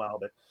in a little while,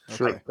 but I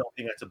don't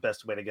think that's the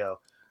best way to go.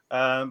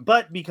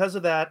 But because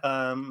of that,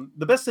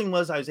 the best thing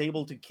was I was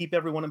able to keep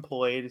everyone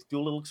employed, do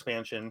a little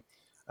expansion.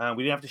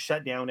 We didn't have to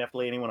shut down, have to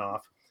lay anyone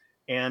off.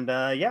 And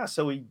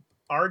so we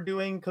are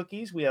doing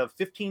cookies. We have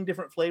 15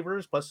 different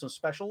flavors plus some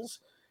specials.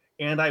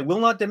 And I will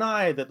not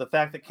deny that the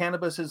fact that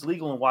cannabis is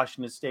legal in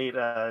Washington State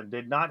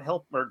did not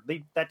help,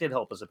 that did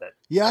help us a bit.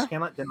 Yeah. I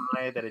cannot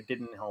deny that it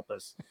didn't help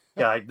us.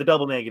 Yeah, the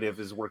double negative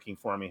is working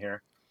for me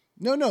here.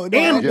 No.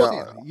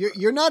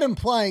 You're not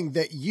implying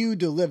that you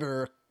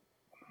deliver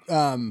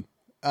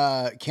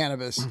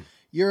cannabis.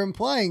 You're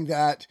implying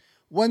that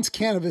once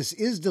cannabis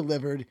is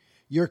delivered,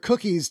 your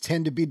cookies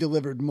tend to be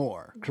delivered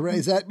more. Correct?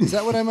 Is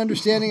that what I'm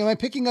understanding? Am I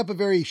picking up a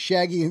very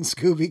Shaggy and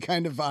Scooby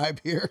kind of vibe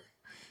here?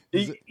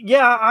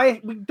 Yeah,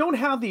 we don't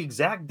have the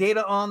exact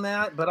data on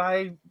that, but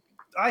I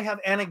have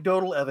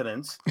anecdotal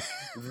evidence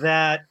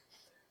that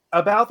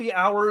about the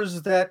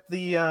hours that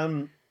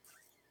the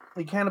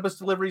cannabis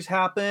deliveries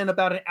happen,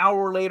 about an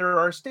hour later,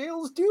 our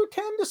sales do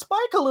tend to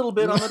spike a little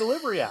bit on the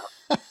delivery app.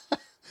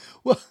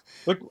 Well,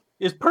 which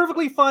is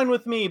perfectly fine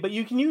with me, but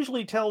you can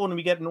usually tell when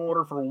we get an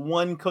order for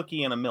one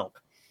cookie and a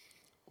milk.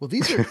 Well,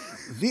 these are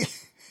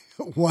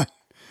what?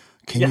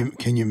 Can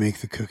you make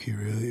the cookie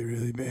really,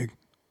 really big?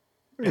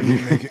 Can you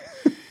make it?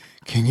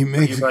 Can you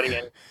make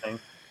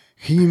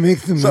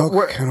the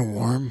milk kind of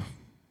warm?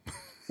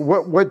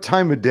 What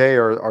time of day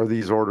are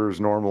these orders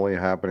normally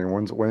happening?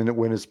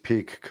 When is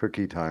peak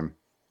cookie time?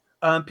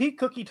 Peak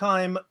cookie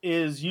time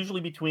is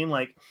usually between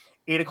like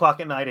 8 o'clock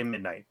at night and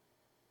midnight.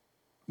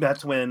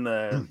 That's when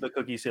the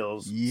cookie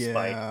sales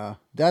spike.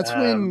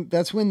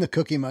 That's when the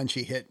cookie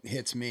munchie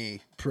hits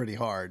me pretty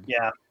hard.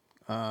 Yeah.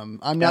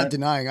 I'm not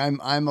denying.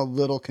 I'm a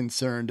little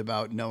concerned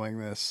about knowing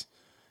this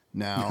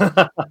now.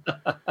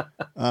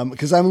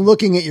 Because I'm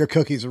looking at your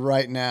cookies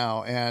right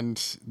now, and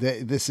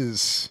this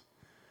is.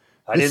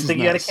 I didn't think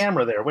you had a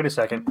camera there. Wait a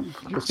second.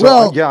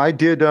 So, I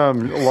did a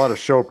lot of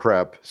show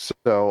prep.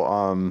 So,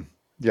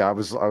 I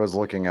was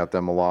looking at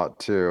them a lot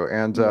too.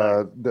 And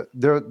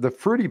the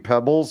Fruity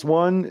Pebbles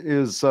one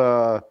is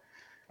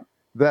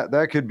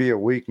that could be a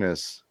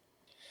weakness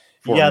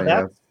for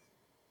me.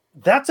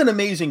 That's an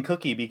amazing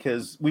cookie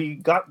because we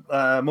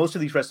got most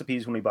of these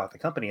recipes when we bought the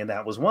company, and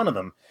that was one of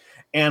them.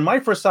 And my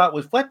first thought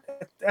was, what?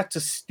 That's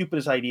the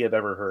stupidest idea I've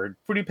ever heard.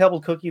 Fruity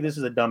Pebble cookie, this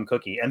is a dumb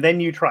cookie. And then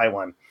you try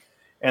one.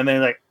 And then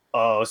like,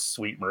 oh,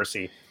 sweet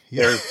mercy.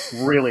 They're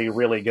really,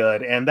 really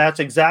good. And that's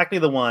exactly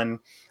the one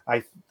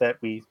that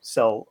we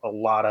sell a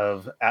lot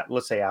of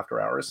let's say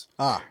after hours.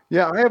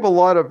 Yeah, I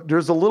have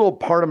there's a little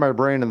part of my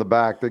brain in the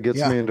back that gets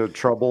me into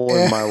trouble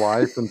in my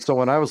life. And so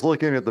when I was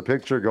looking at the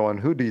picture going,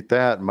 who'd eat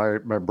that? My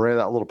brain,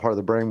 that little part of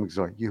the brain was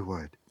going, you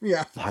would.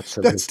 Yeah. Lots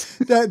of it.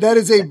 That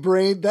is a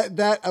brain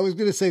that I was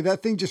going to say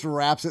that thing just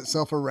wraps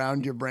itself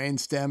around your brain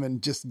stem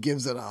and just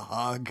gives it a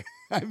hug.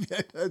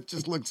 It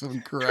just looks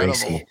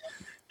incredible.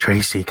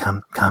 Tracy,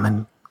 come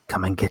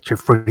and get your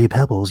fruity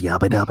pebbles,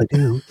 yabba dabba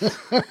doo.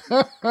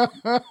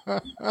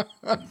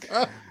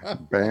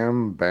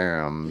 Bam,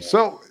 bam.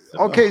 So,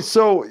 okay.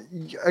 So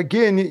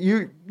again,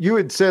 you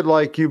had said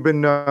like you've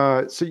been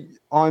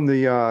on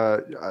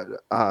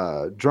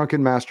the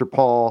Drunken Master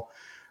Paul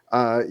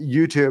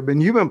YouTube,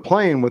 and you've been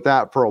playing with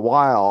that for a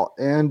while.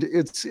 And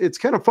it's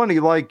kind of funny.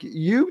 Like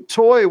you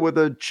toy with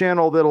a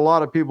channel that a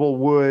lot of people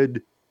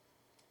would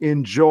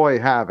enjoy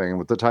having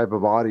with the type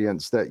of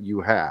audience that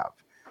you have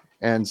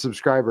and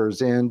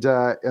subscribers. And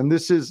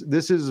this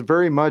is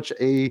very much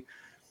a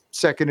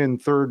second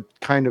and third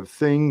kind of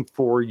thing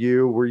for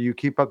you where you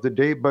keep up to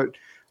date. But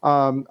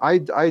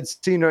I'd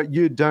seen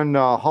you'd done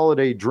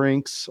holiday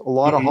drinks, a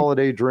lot of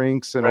holiday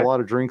drinks and a lot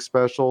of drink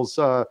specials.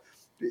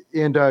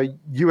 And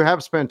you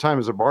have spent time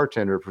as a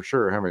bartender for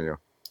sure, haven't you?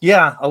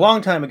 Yeah, a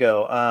long time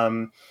ago.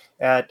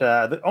 At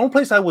the only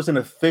place I was an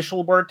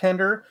official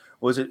bartender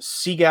was at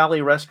Sea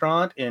Galley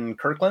Restaurant in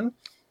Kirkland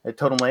at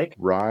Totem Lake.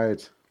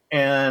 Right.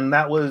 And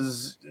that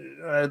was,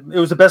 it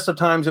was the best of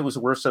times. It was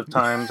the worst of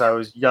times. I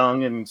was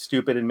young and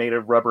stupid and made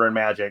of rubber and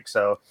magic.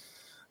 So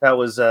that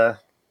was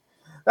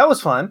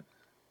fun.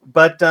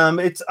 But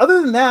it's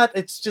other than that,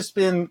 it's just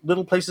been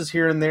little places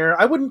here and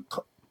there. I wouldn't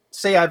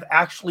say I've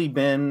actually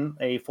been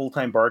a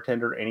full-time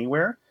bartender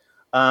anywhere.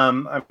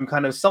 I'm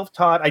kind of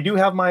self-taught. I do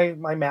have my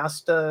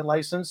master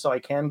license, so I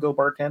can go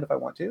bartend if I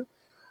want to.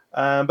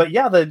 But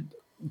yeah, the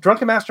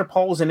Drunken Master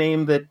Paul is a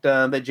name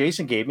that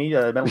Jason gave me,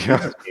 Metal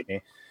Jesus gave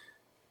me.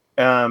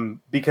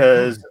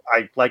 Because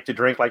I like to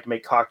drink, like to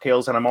make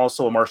cocktails, and I'm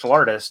also a martial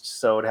artist,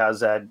 so it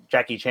has that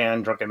Jackie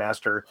Chan Drunken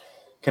Master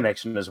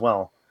connection as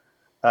well.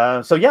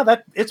 So yeah,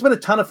 it's been a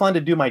ton of fun to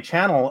do my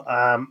channel.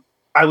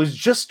 I was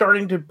just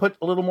starting to put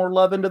a little more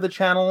love into the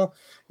channel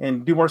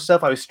and do more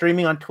stuff. I was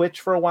streaming on Twitch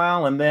for a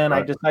while, and then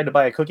I decided to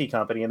buy a cookie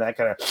company, and that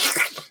kind of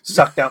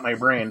sucked out my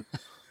brain.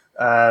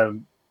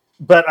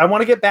 But I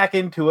want to get back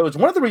into it. It was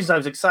one of the reasons I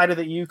was excited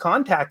that you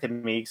contacted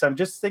me,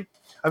 because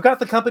I've got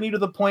the company to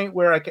the point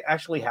where I can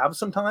actually have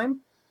some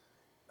time.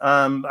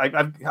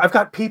 I've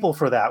got people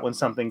for that when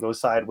something goes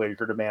sideways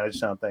or to manage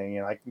something.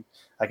 You know,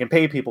 I can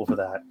pay people for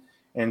that.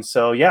 And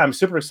so, yeah, I'm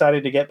super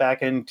excited to get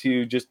back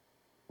into just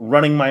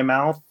running my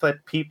mouth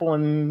at people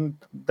and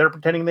they're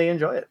pretending they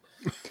enjoy it.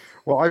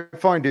 Well, I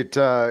find it,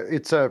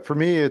 for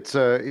me,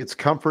 it's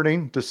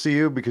comforting to see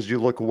you because you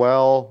look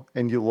well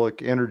and you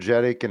look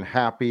energetic and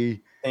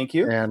happy. Thank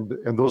you. And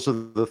those are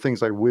the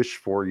things I wish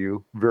for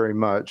you very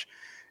much.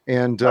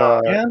 And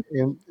so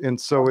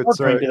it's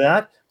drink to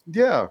that.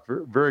 Yeah,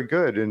 very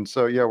good. And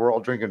so, yeah, we're all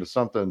drinking to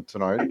something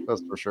tonight.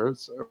 That's for sure.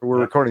 We're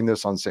recording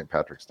this on St.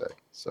 Patrick's Day.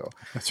 So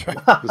that's right.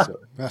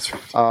 That's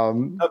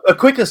right. A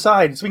quick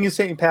aside, speaking of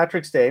St.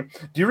 Patrick's Day,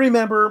 do you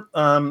remember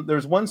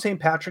there's one St.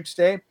 Patrick's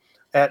Day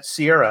at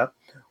Sierra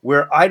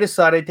where I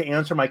decided to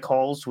answer my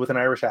calls with an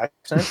Irish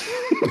accent?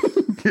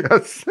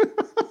 Yes.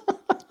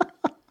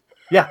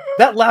 Yeah,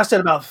 that lasted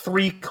about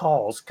 3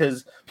 calls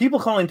because people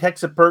calling tech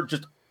support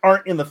just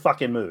aren't in the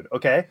fucking mood,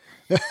 okay?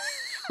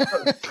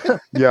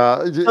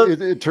 Yeah,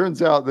 it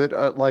turns out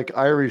that like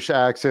Irish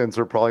accents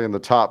are probably in the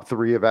top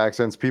 3 of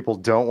accents people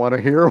don't want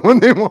to hear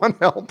when they want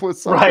help with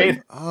something.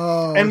 Right.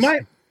 Oh, and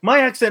my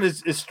accent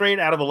is straight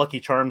out of a Lucky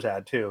Charms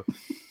ad too.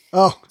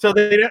 Oh, so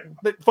they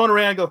phone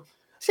around and go,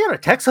 Sierra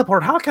tech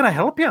support, how can I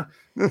help you?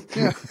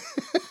 Yeah.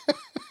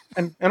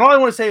 and all I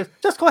want to say is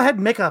just go ahead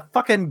and make a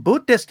fucking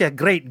boot disc a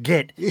great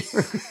git.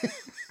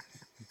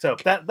 So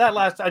that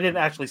last, I didn't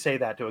actually say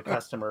that to a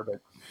customer,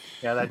 but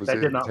yeah, that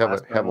did not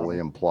last heavily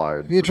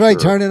implied. You try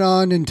turning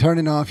on and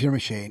turning off your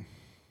machine.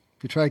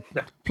 You try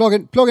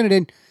plugging it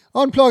in,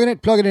 unplugging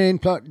it, plugging it in.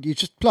 You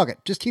just plug it.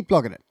 Just keep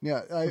plugging it.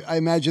 Yeah, I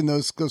imagine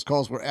those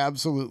calls were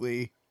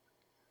absolutely.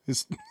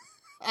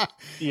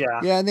 Yeah,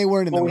 and they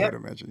weren't in the mood. I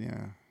imagine.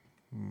 Yeah.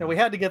 No, we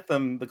had to get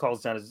the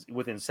calls done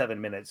within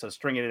 7 minutes. So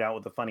stringing it out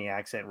with a funny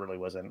accent really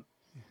wasn't.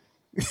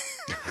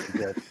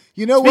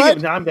 You know what?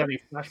 Now I'm getting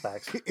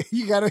flashbacks.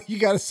 You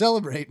gotta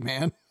celebrate,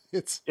 man.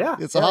 It's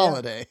a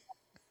holiday.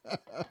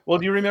 Well,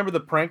 do you remember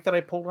the prank that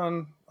I pulled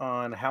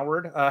on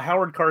Howard?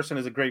 Howard Carson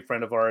is a great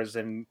friend of ours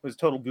and was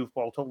total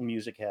goofball, total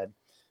music head.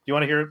 Do you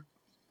want to hear it?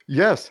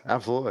 Yes,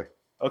 absolutely.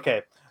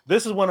 Okay,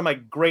 this is one of my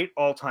great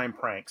all-time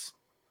pranks.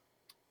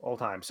 All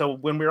time. So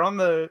when we were on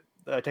the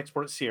tech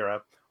support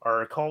Sierra,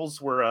 our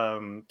calls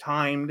were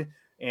timed,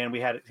 and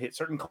we had to hit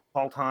certain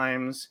call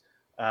times.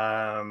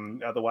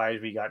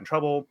 Otherwise, we got in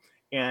trouble.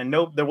 And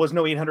there was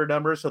no 800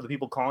 number, so the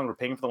people calling were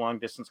paying for the long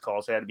distance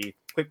calls. So it had to be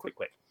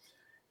quick.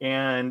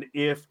 And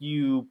if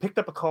you picked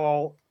up a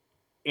call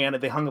and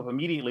if they hung up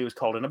immediately, it was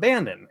called an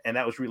abandon, and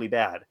that was really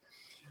bad.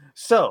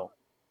 So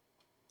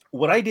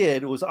what I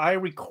did was I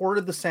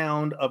recorded the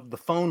sound of the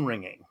phone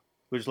ringing,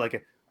 which is like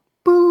a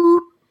boop.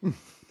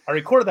 I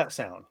recorded that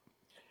sound.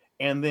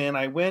 And then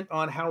I went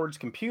on Howard's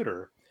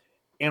computer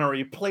and I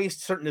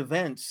replaced certain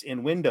events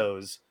in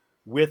Windows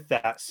with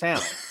that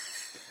sound.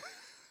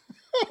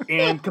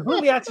 And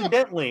completely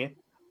accidentally,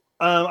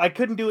 I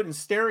couldn't do it in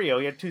stereo.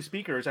 He had two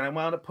speakers, and I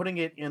wound up putting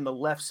it in the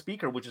left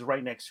speaker, which is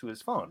right next to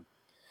his phone.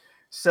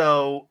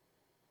 So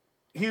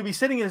he would be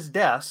sitting at his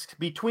desk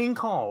between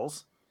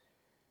calls,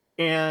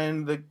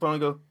 and the phone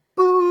would go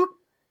boop,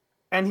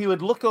 and he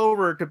would look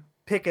over to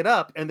pick it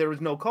up, and there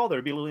was no call. There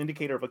would be a little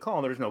indicator of a call,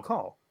 and there was no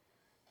call.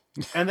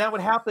 And that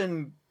would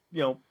happen,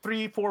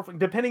 3, 4,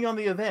 depending on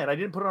the event. I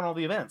didn't put on all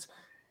the events.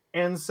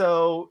 And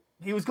so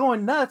he was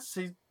going nuts.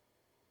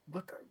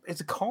 Look,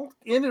 is a call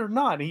in or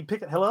not? And he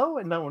picked it, hello,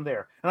 and no one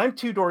there. And I'm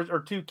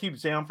 2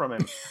 cubes down from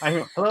him. I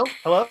hear, hello.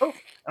 And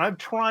I'm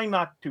trying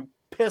not to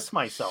piss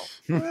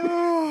myself.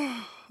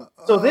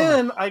 So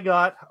then I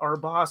got our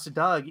boss,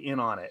 Doug,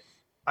 in on it.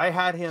 I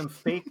had him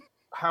fake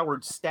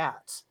Howard's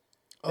stats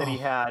that he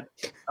had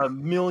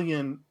 1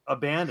 million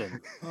abandoned.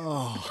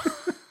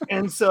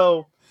 And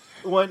so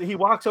when he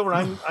walks over,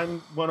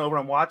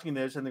 I'm watching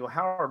this, and they go,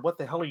 Howard, what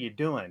the hell are you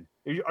doing?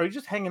 Are you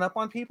just hanging up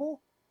on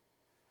people?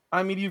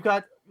 I mean, you've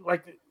got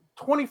like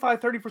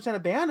 25-30%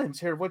 abandons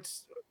here.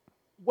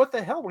 What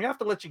the hell? We have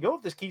to let you go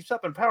if this keeps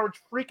up. And Howard's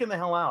freaking the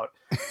hell out.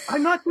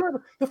 I'm not doing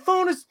it. The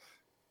phone is.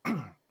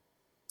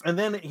 And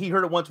then he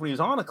heard it once when he was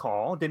on a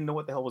call, didn't know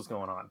what the hell was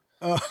going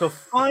on. So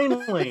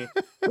finally,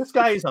 this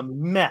guy is a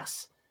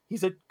mess.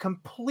 He's a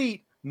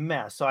complete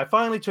mess. So I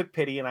finally took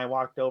pity and I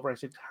walked over and I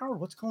said, Howard,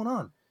 what's going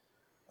on?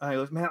 I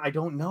goes, man, I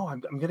don't know. I'm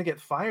going to get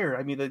fired.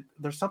 I mean,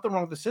 there's something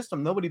wrong with the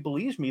system. Nobody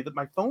believes me that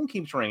my phone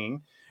keeps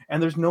ringing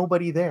and there's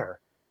nobody there.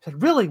 I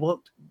said, really?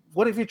 Well,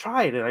 what have you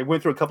tried? And I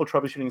went through a couple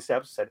troubleshooting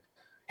steps and said,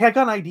 hey, I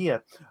got an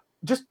idea.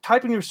 Just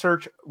type in your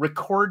search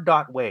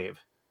record.wave.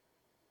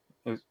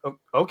 It was,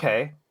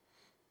 okay.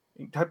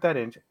 You type that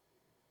in.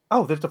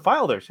 Oh, there's a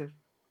file there. So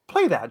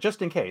play that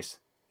just in case.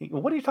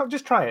 What are you talking?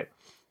 Just try it.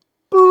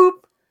 Boop.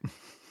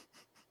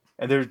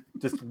 And there's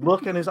this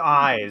look in his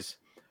eyes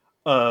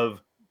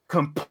of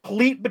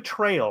complete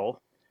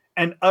betrayal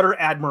and utter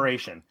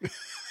admiration.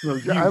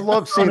 I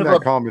love seeing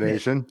that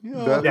combination.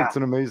 It's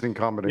an amazing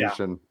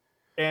combination.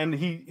 Yeah. And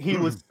he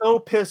was so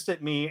pissed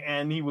at me,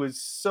 and he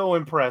was so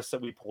impressed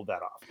that we pulled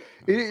that off.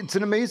 It's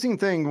an amazing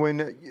thing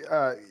when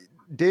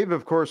Dave,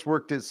 of course,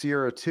 worked at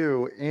Sierra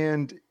too,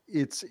 and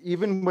it's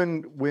even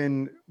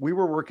when we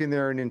were working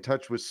there and in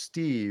touch with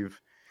Steve,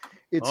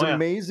 it's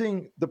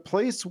amazing. The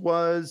place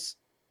was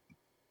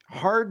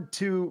hard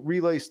to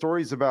relay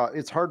stories about.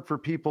 It's hard for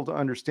people to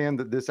understand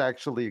that this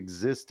actually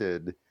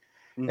existed.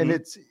 And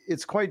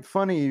it's quite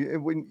funny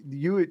when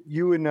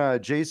you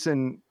and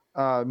Jason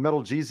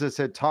Metal Jesus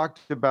had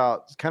talked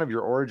about kind of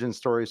your origin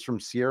stories from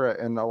Sierra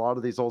and a lot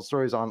of these old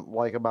stories on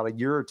like about a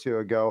year or two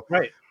ago,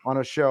 right, on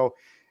a show.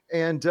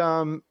 And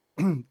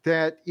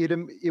that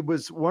it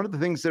was one of the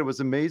things that was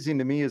amazing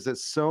to me is that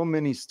so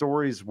many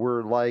stories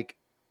were like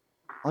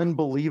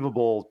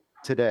unbelievable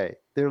today.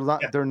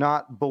 They're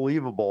not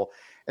believable.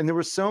 And there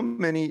were so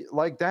many,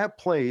 like that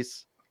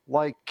place,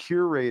 like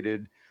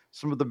curated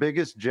some of the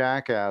biggest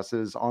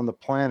jackasses on the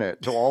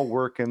planet to all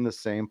work in the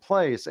same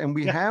place. And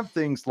we have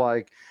things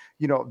like,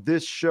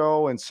 this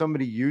show and so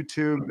many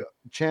YouTube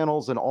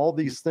channels and all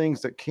these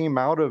things that came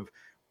out of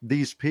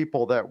these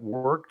people that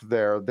worked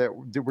there that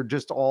were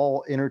just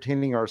all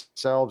entertaining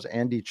ourselves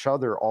and each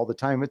other all the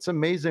time. It's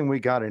amazing we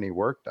got any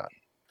work done.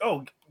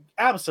 Oh,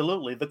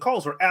 absolutely. The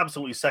calls were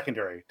absolutely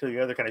secondary to the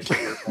other kind of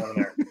shit you're calling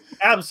there.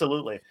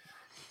 Absolutely.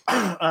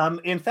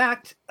 In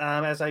fact,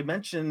 as I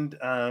mentioned,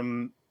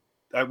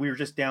 we were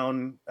just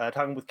down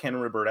talking with Ken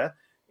and Roberta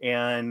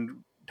and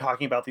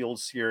talking about the old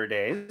Sierra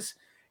days.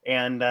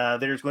 And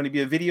there's going to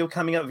be a video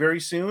coming up very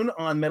soon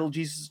on Metal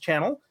Jesus'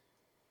 channel.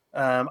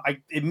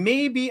 It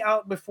may be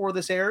out before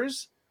this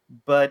airs,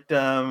 but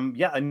a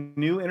brand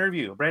new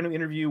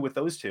interview with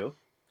those two.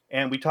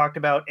 And we talked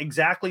about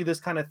exactly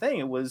this kind of thing.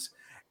 It was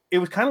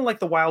kind of like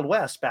the Wild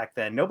West back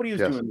then. Nobody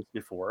was doing this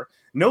before.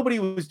 Nobody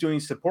was doing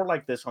support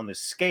like this on this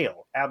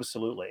scale.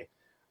 Absolutely.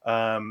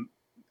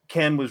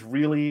 Ken was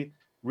really,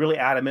 really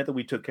adamant that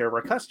we took care of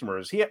our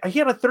customers. He had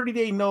a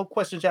 30-day no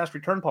questions asked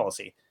return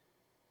policy.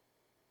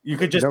 You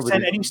could just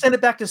send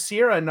it back to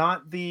Sierra,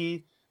 not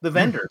the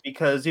vendor,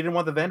 because he didn't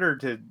want the vendor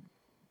to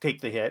take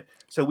the hit.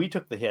 So we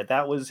took the hit.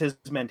 That was his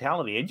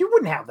mentality. And you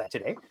wouldn't have that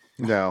today.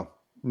 No.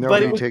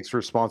 Nobody takes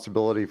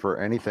responsibility for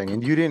anything.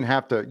 And you didn't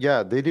have to,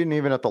 they didn't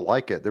even have to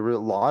like it. There were a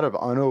lot of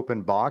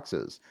unopened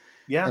boxes.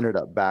 Ended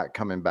up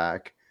coming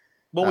back.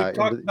 Well, we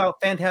talked about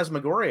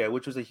Phantasmagoria,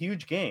 which was a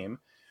huge game.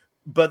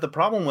 But the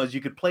problem was you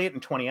could play it in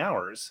 20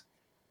 hours.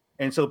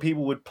 And so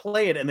people would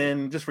play it and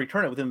then just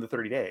return it within the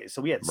 30 days.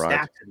 So we had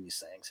stacks of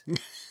these things.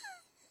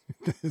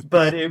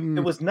 But it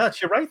was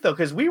nuts. You're right, though,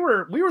 because we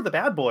were the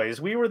bad boys.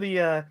 We were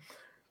the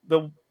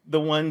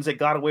ones that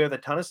got away with a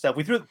ton of stuff.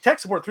 We threw tech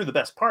support through the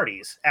best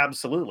parties.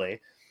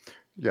 Absolutely.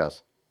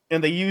 Yes.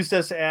 And they used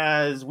us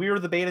as we were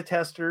the beta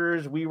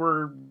testers. We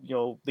were,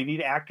 they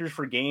needed actors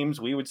for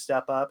games. We would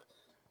step up.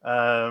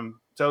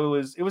 So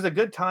it was a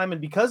good time, and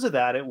because of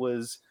that, it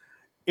was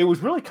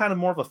really kind of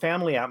more of a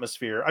family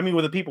atmosphere. I mean,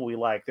 with the people we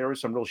like, there were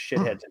some real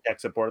shitheads in tech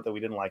support that we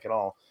didn't like at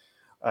all.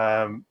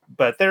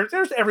 But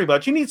there's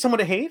everybody. You need someone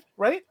to hate,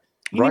 right?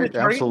 You Right,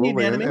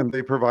 absolutely, and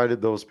they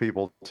provided those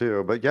people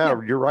too. But yeah,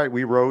 you're right.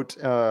 We wrote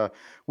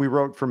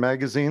for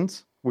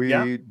magazines. We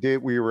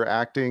were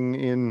acting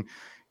in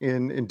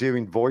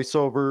doing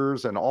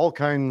voiceovers and all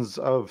kinds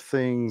of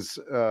things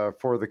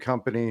for the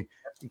company,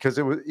 because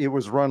it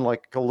was run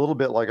like a little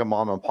bit like a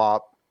mom and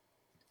pop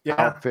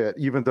outfit,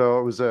 even though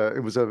it was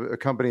a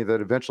company that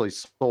eventually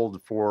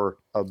sold for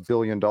 $1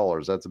 billion.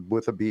 That's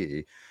with a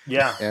B.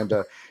 Yeah. And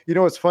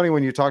it's funny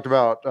when you talked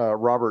about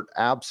Robert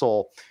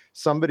Absol.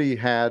 Somebody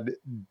had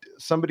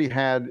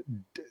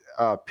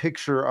a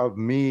picture of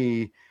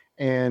me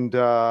and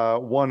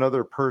one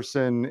other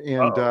person,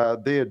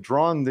 and they had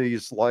drawn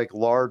these like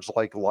large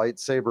like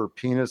lightsaber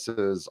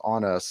penises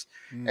on us,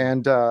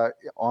 and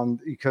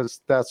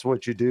because that's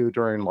what you do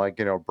during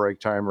like break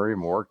time or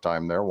even work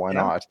time there. Why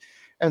not?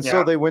 And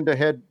so they went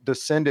ahead to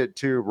send it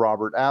to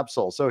Robert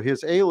Absol. So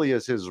his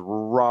alias is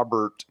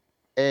Robert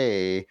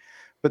A,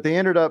 but they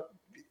ended up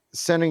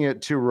sending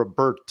it to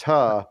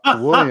Roberta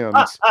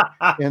Williams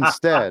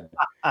instead.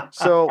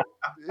 So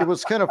it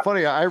was kind of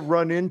funny. I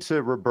run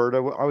into Roberta.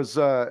 I was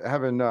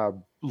having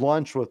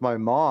lunch with my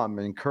mom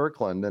in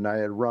Kirkland, and I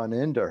had run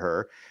into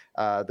her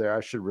there. I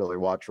should really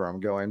watch where I'm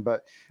going,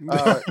 but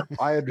I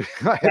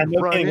had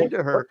run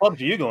into her. What club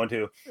are you going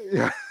to?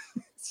 Yeah.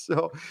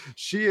 So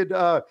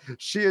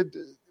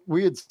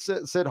we had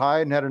said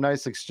hi and had a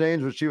nice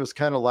exchange, but she was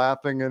kind of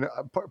laughing. And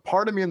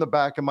part of me in the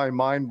back of my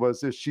mind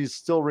was, is she's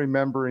still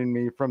remembering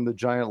me from the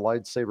giant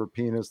lightsaber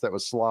penis that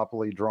was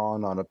sloppily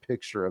drawn on a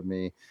picture of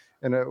me.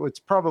 And it's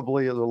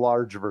probably a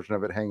large version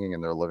of it hanging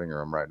in their living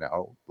room right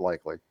now,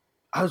 likely.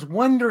 I was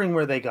wondering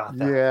where they got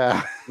that.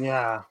 Yeah.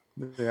 Yeah.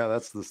 Yeah,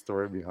 that's the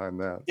story behind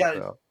that. Yeah.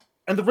 So.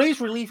 And the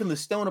raised relief in the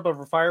stone above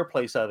the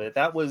fireplace of it,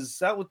 that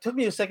took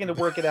me a second to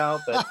work it out,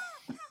 but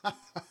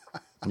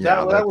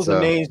that was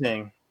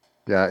amazing.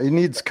 Yeah, it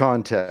needs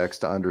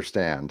context to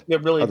understand.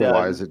 It really does.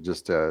 Otherwise, it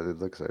just it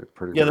looks like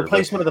pretty. Yeah, weird, the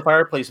placement of the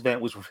fireplace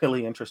vent was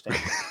really interesting.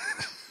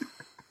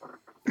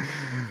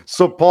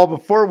 So, Paul,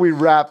 before we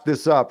wrap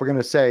this up, we're going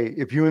to say,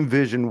 if you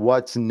envision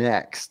what's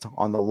next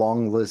on the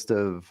long list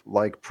of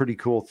like pretty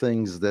cool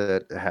things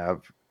that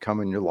have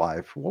come in your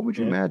life, what would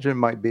you imagine it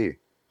might be?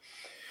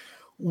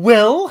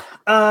 Well,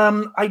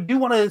 I do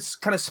want to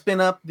kind of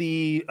spin up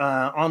the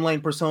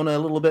online persona a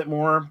little bit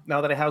more now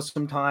that I have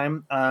some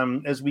time.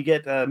 As we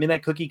get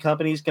Midnight Cookie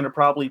Company is going to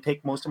probably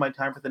take most of my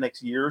time for the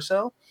next year or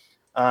so.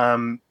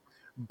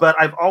 But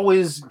I've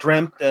always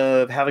dreamt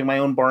of having my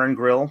own bar and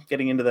grill,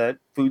 getting into that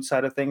food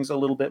side of things a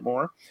little bit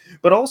more.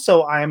 But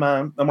also, I'm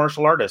a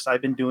martial artist.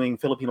 I've been doing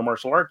Filipino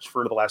martial arts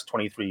for the last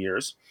 23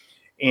 years.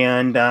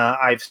 And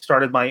I've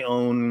started my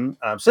own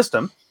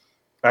system.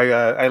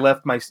 I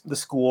left the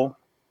school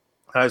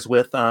I was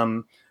with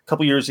a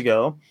couple years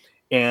ago,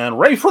 and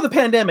right before the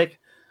pandemic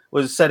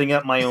was setting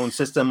up my own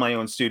system, my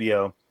own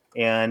studio,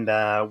 and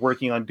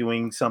working on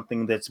doing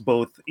something that's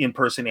both in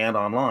person and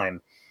online.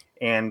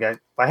 And if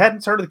I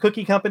hadn't started the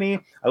cookie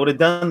company, I would have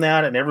done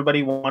that, and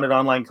everybody wanted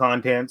online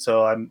content,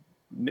 so I'm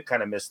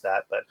kind of missed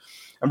that. But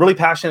I'm really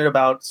passionate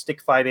about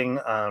stick fighting.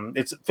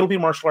 It's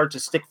Filipino martial arts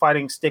is stick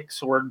fighting, stick,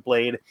 sword,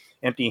 blade,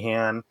 empty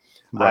hand.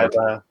 Right.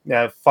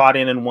 I've fought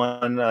in and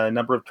won a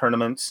number of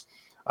tournaments.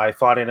 I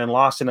fought in and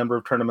lost a number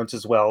of tournaments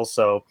as well.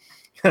 So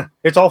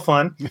it's all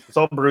fun. It's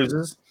all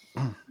bruises.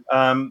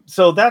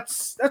 So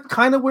that's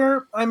kind of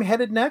where I'm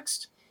headed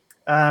next.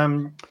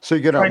 So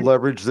you're going to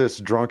leverage this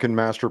Drunken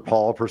Master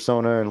Paul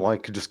persona and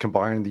like just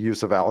combine the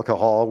use of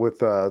alcohol with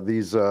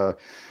these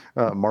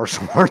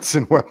martial arts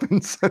and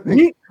weapons.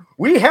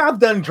 We have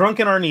done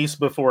Drunken Our Niece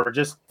before,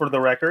 just for the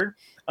record.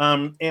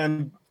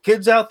 And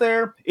kids out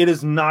there, it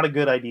is not a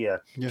good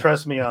idea. Yeah.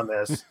 Trust me on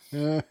this.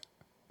 Yeah,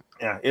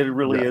 it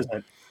really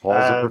isn't. Paul's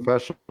a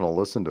professional.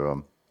 Listen to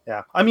him.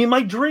 Yeah. I mean,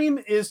 my dream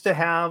is to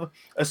have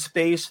a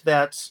space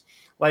that's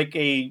like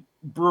a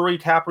brewery,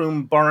 tap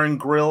room, bar and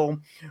grill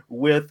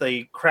with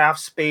a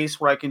craft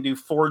space where I can do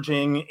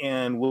forging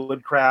and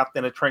woodcraft,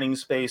 and a training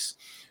space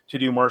to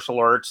do martial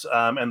arts,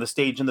 and the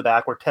stage in the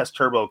back where Test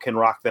Turbo can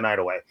rock the night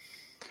away.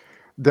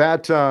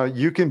 That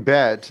you can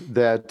bet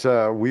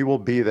that we will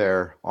be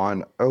there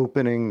on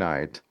opening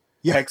night.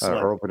 Yeah.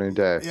 Excellent. Or opening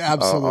day. Yeah,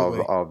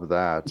 absolutely. Of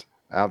that.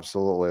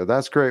 Absolutely.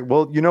 That's great.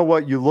 Well, you know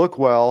what? You look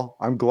well.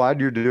 I'm glad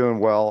you're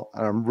doing well.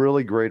 And I'm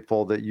really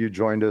grateful that you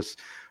joined us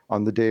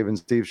on the Dave and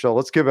Steve show.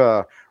 Let's give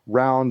a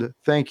round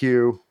thank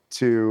you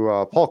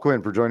to Paul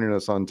Quinn for joining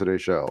us on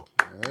today's show.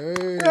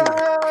 Hey.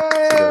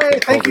 Yay!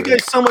 Thank you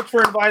guys so much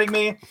for inviting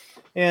me.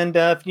 And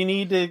if you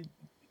need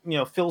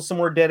to, fill some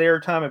more dead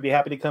air time, I'd be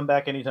happy to come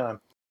back anytime.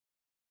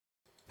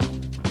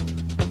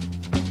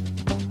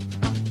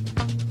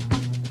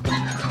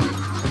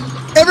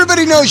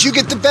 Everybody knows you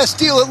get the best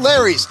deal at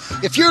Larry's.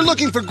 If you're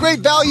looking for great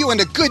value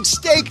and a good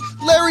steak,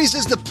 Larry's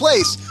is the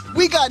place.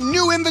 We got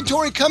new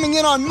inventory coming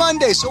in on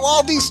Monday, so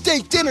all these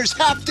steak dinners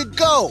have to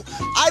go.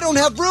 I don't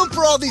have room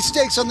for all these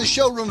steaks on the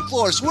showroom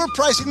floor, so we're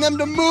pricing them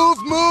to move.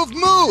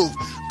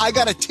 I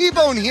got a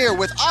T-bone here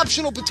with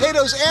optional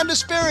potatoes and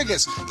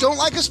asparagus. Don't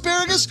like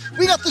asparagus?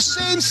 We got the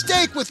same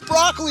steak with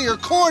broccoli or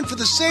corn for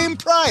the same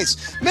price.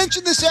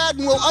 Mention this ad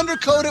and we'll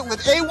undercoat it with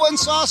A1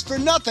 sauce for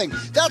nothing.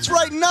 That's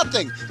right,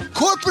 nothing.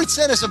 Corporate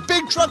sent us a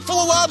big truck full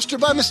of lobster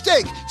by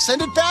mistake.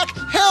 Send it back?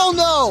 Hell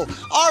no!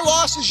 Our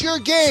loss is your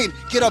gain.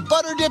 Get a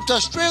butter-dipped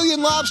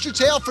Australian lobster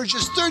tail for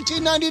just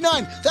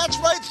 $13.99. That's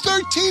right,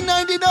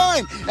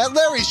 $13.99. At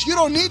Larry's, you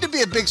don't need to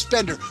be a big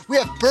spender. We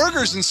have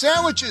burgers and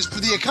sandwiches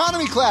for the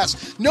economy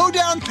class. No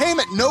down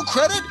payment, no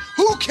credit?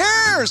 Who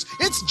cares?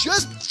 It's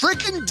just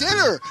frickin'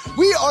 dinner.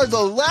 We are the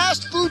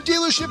last food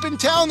dealership in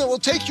town that will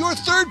take your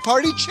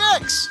third-party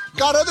checks.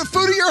 Got other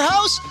food at your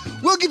house?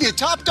 We'll give you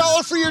top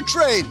dollar for your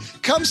trade.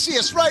 Come see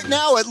us right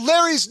now at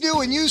Larry's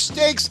New and Used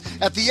Steaks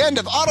at the end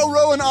of Auto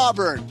Row in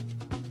Auburn.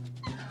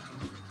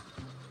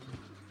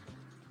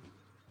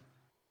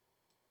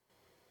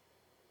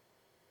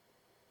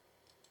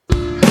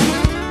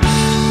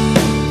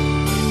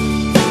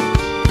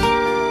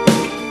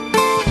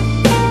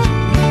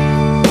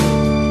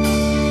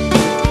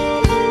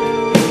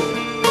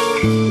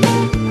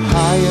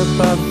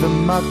 Above the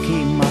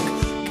mucky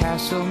muck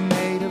castle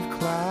made of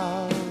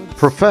clouds.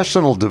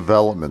 Professional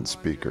development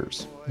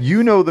speakers.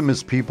 You know them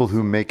as people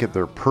who make it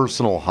their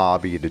personal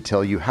hobby to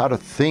tell you how to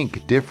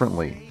think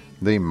differently.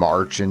 They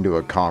march into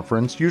a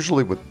conference,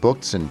 usually with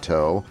books in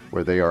tow,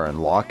 where they are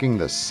unlocking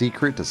the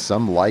secret to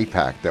some life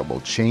hack that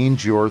will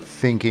change your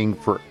thinking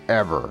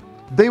forever.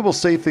 They will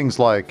say things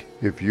like,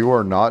 "If you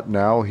are not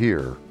now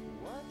here,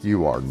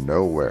 you are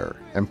nowhere,"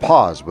 and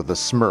pause with a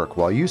smirk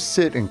while you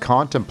sit and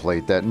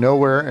contemplate that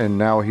nowhere and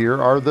now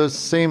here are the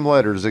same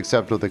letters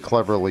except with a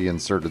cleverly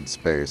inserted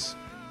space.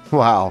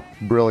 Wow,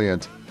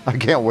 brilliant. I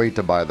can't wait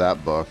to buy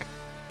that book.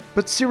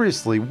 But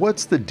seriously,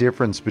 what's the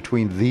difference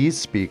between these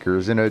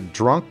speakers and a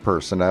drunk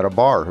person at a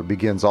bar who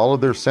begins all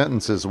of their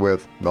sentences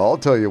with, "I'll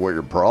tell you what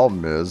your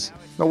problem is"?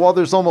 Now, while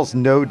there's almost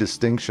no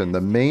distinction,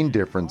 the main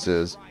difference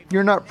is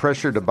you're not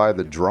pressured to buy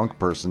the drunk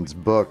person's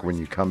book when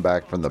you come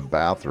back from the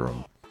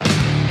bathroom.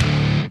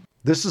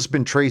 This has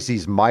been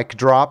Tracy's mic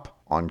drop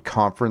on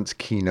Conference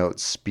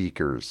Keynote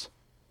Speakers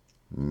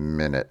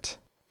Minute.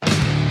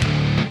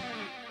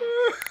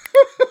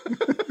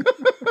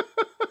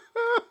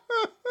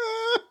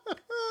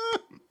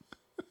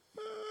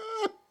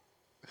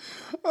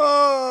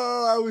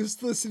 Oh, I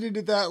was listening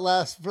to that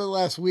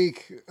last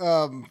week.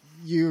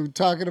 You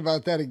talking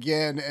about that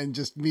again and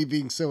just me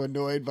being so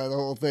annoyed by the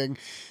whole thing.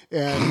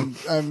 And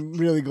I'm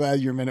really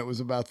glad your minute was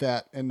about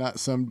that and not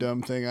some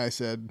dumb thing I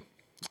said.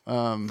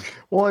 Well,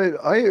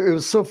 it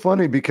was so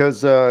funny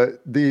because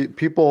the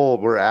people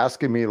were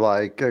asking me,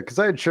 like, because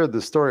I had shared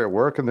this story at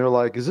work, and they're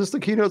like, "Is this the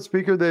keynote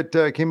speaker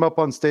that came up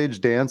on stage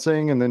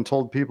dancing and then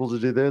told people to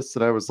do this?"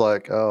 And I was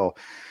like, "Oh,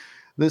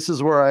 this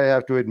is where I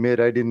have to admit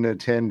I didn't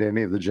attend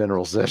any of the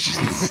general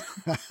sessions."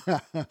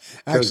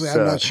 Actually,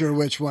 I'm not sure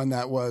which one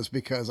that was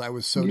because I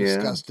was so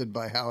disgusted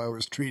by how I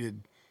was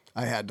treated.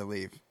 I had to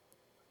leave.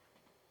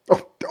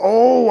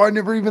 Oh, I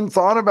never even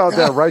thought about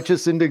that.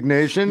 Righteous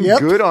indignation. Yep.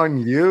 Good on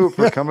you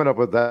for coming up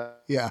with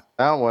that. Yeah.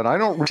 That one. I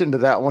don't reach into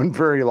that one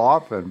very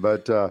often,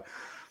 but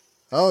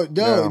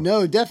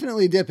no,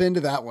 definitely dip into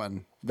that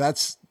one.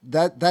 That's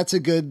a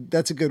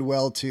good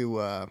well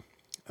to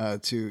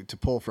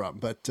pull from.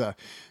 But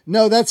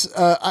no,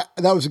 that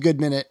was a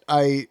good minute.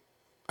 I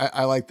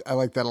like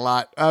that a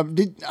lot.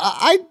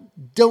 I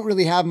don't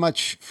really have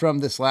much from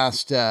this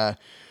last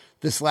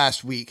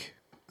week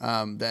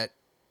that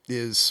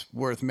is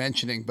worth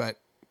mentioning, but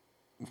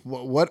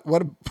what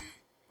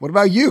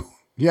about you?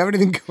 Do you have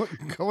anything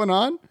going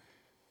on?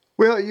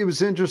 Well, it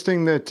was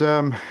interesting that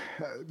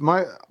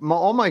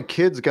all my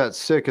kids got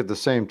sick at the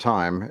same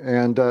time,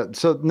 and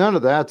so none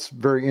of that's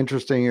very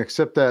interesting,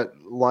 except that,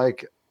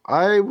 like,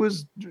 I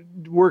was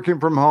working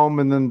from home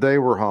and then they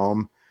were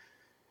home,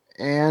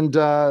 and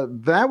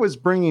that was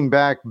bringing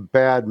back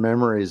bad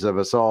memories of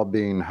us all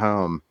being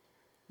home,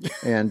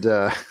 and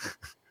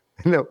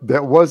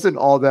that wasn't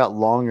all that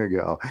long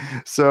ago.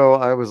 So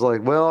I was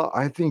like, well,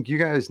 I think you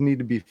guys need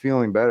to be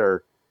feeling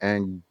better,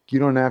 and you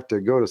don't have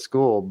to go to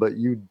school, but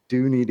you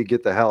do need to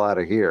get the hell out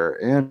of here.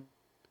 And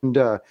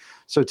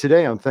so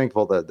today I'm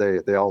thankful that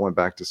they all went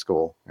back to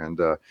school, and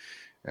that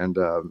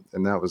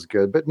was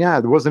good. But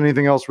yeah, there wasn't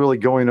anything else really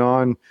going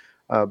on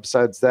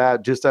besides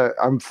that. Just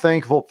I'm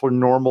thankful for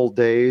normal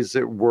days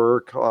at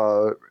work,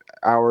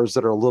 hours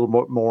that are a little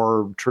bit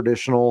more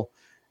traditional.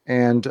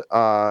 And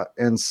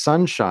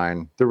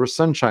sunshine. There was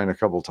sunshine a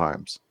couple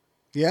times.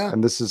 Yeah.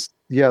 And this is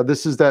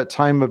that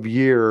time of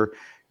year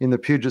in the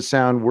Puget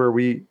Sound where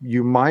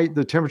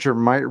the temperature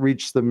might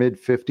reach the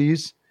mid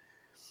 50s.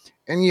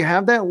 And you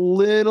have that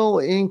little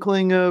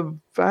inkling of,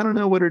 I don't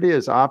know what it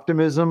is,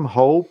 optimism,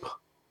 hope,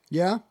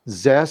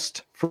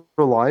 zest for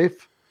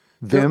life,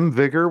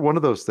 vigor, one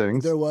of those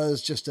things. There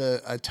was just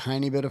a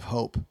tiny bit of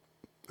hope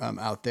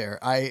out there.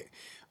 I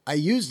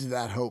used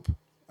that hope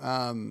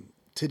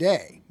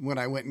today when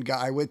I went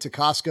to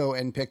Costco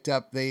and picked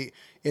up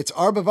it's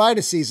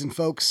Arbovita season,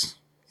 folks.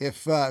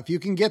 If you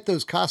can get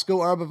those Costco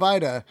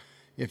Arbovita,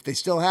 if they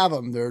still have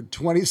them, they're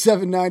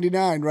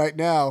 $27.99 right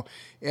now,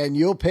 and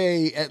you'll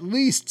pay at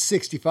least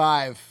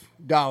 $65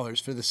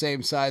 for the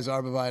same size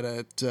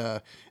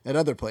Arbovita at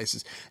other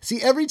places.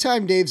 See, every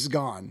time Dave's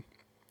gone,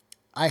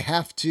 I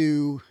have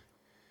to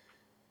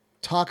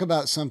talk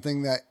about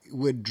something that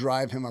would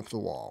drive him up the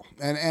wall,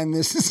 and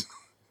this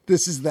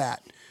is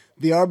that.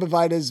 The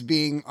Arbovitas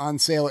being on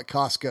sale at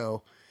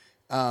Costco.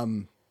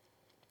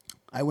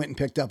 I went and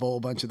picked up a whole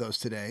bunch of those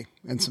today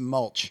and some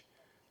mulch.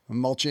 I'm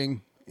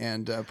mulching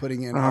and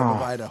putting in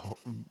Arbovita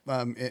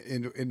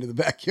into the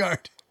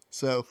backyard.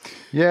 So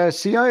yeah,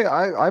 see,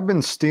 I've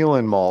been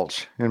stealing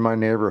mulch in my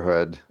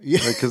neighborhood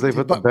because they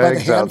put the by the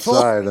bags handful?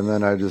 outside, and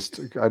then I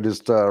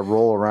just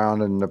roll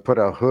around and put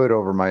a hood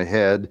over my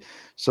head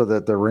so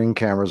that the ring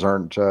cameras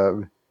aren't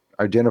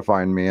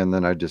identifying me, and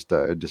then I just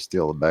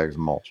steal the bags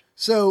of mulch.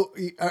 So,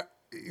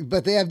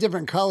 but they have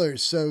different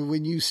colors. So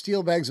when you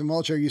steal bags of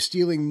mulch, are you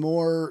stealing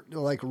more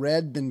like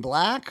red than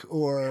black,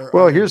 or?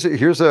 Well, here's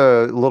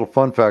a little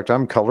fun fact.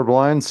 I'm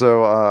colorblind,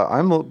 so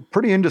I'm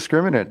pretty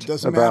indiscriminate.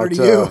 Doesn't matter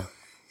to you.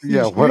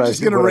 Yeah, You're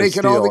just going to rake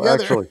it all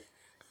together. Actually,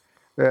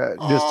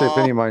 just if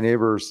any of my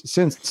neighbors,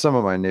 since some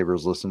of my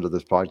neighbors listen to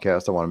this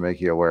podcast, I want to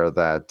make you aware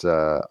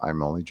that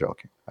I'm only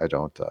joking. I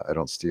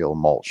don't steal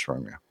mulch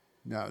from you.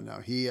 No,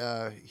 he's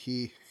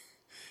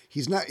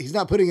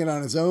not putting it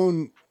on his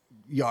own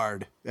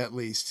yard. At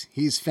least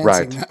he's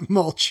fencing that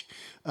mulch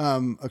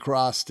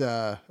across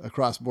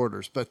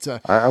borders. But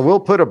I will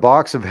put a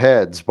box of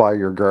heads by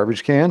your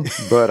garbage can,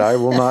 but I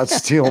will not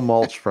steal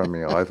mulch from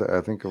you.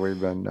 I think we've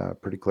been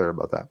pretty clear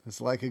about that.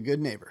 It's like a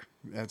good neighbor.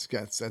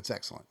 That's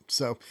excellent.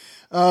 So,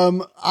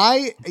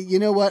 you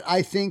know what?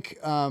 I think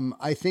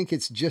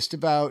it's just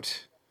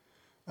about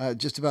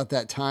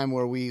that time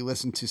where we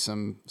listen to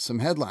some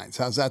headlines.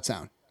 How's that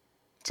sound?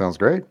 Sounds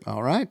great.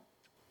 All right.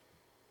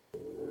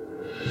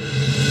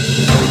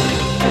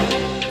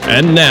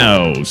 And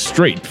now,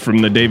 straight from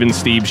the Dave and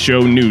Steve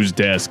Show news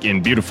desk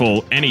in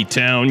beautiful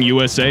Anytown,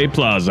 USA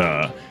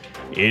Plaza,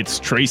 it's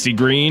Tracy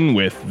Green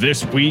with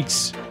this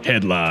week's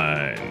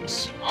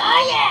headlines.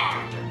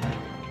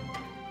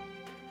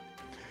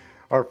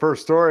 Our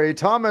first story,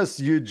 Thomas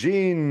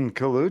Eugene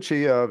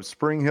Colucci of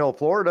Spring Hill,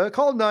 Florida,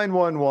 called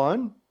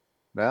 911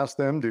 and asked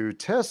them to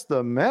test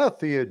the meth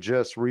he had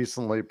just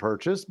recently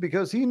purchased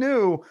because he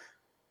knew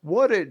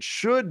what it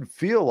should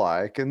feel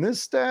like, and this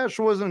stash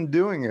wasn't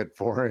doing it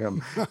for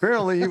him.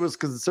 Apparently, he was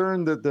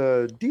concerned that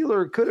the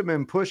dealer could have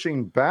been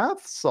pushing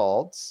bath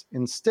salts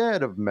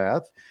instead of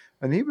meth,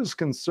 and he was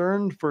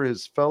concerned for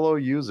his fellow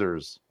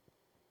users.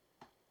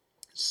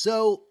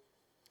 So,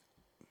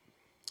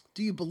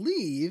 do you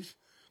believe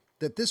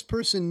that this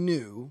person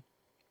knew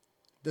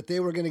that they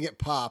were going to get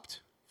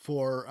popped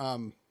for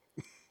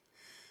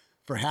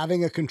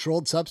having a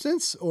controlled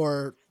substance?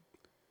 Or,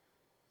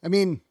 I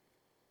mean,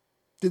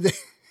 did they?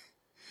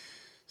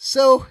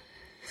 So,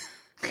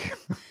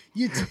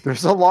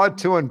 there's a lot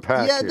to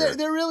unpack. Yeah, here.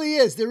 There really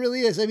is. There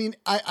really is. I mean,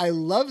 I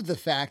love the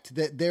fact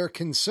that they're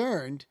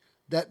concerned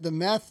that the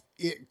meth,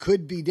 it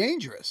could be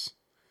dangerous.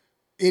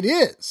 It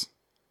is,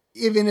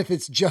 even if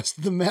it's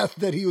just the meth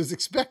that he was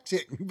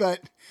expecting.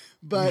 But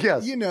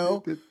yes, you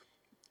know,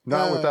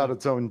 not without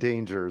its own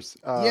dangers.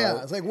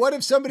 Yeah, it's like, what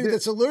if somebody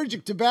that's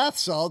allergic to bath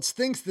salts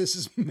thinks this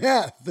is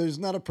meth? There's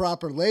not a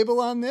proper label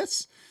on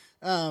this.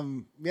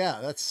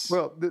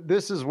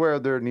 This is where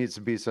there needs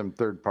to be some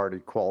third-party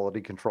quality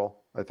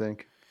control, I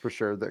think, for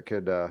sure, that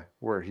could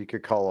where he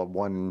could call a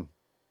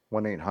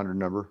 1-800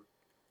 number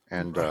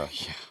and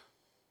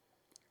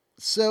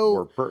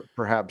so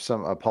perhaps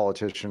a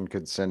politician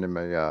could send him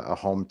a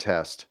home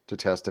test to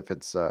test if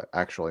it's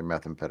actually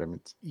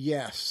methamphetamines.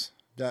 Yes,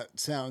 that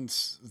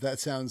sounds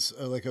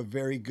like a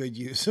very good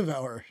use of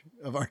our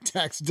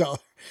tax dollar.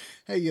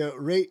 Hey,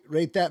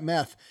 rate that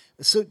meth.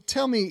 So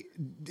tell me,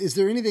 is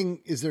there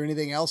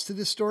anything else to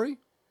this story?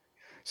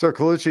 So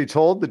Colucci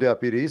told the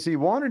deputies he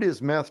wanted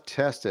his meth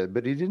tested,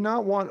 but he did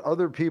not want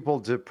other people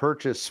to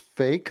purchase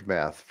fake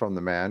meth from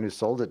the man who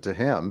sold it to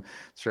him.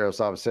 The sheriff's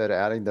office said,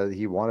 adding that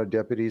he wanted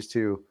deputies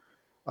to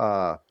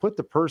put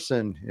the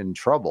person in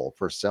trouble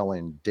for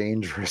selling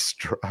dangerous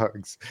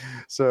drugs.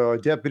 So a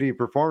deputy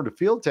performed a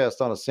field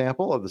test on a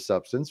sample of the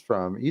substance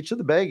from each of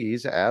the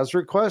baggies as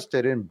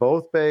requested, and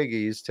both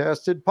baggies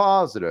tested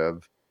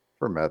positive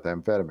for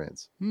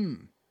methamphetamines.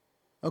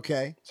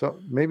 Okay. So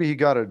maybe he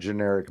got a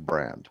generic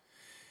brand.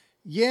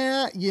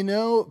 Yeah,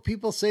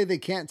 people say they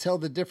can't tell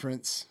the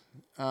difference,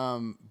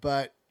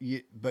 but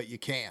you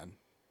can.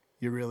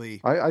 You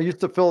really. I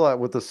used to fill that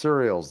with the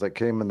cereals that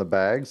came in the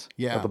bags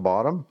at the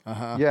bottom.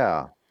 Uh-huh.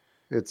 Yeah,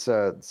 it's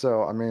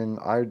so I mean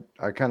I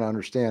kind of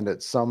understand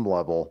at some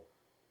level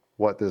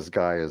what this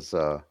guy is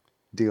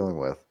dealing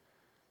with.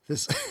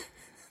 This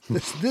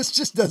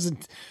just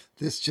doesn't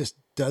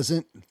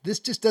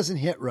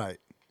hit right.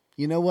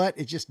 You know what?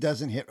 It just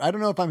doesn't hit. I don't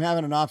know if I'm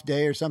having an off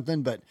day or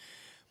something, but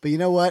you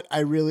know what?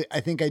 I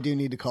think I do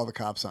need to call the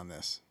cops on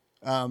this.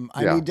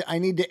 I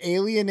need to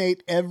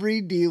alienate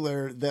every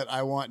dealer that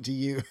I want to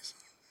use.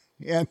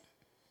 And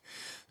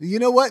you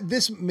know what?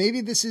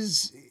 Maybe this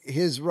is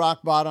his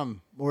rock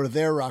bottom or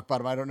their rock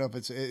bottom. I don't know if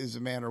it's a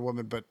man or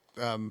woman, but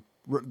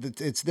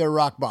it's their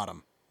rock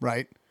bottom,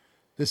 right?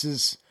 This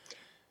is,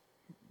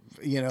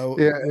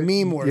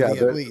 meme worthy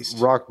at least.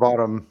 Rock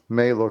bottom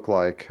may look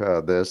like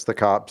this. The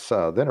cops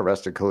then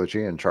arrested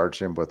Colucci and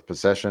charged him with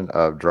possession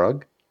of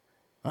drug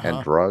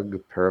and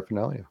drug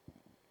paraphernalia.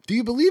 Do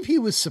you believe he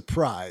was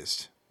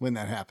surprised when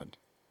that happened?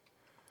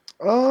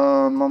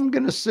 I'm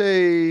going to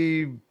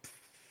say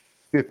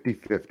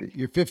 50-50.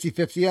 You're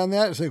 50-50 on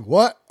that? It's like,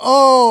 what?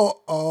 Oh.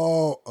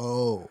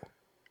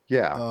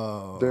 Yeah.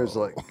 Oh. There's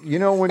like,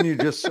 when you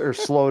just are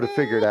slow to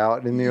figure it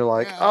out and you're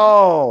like,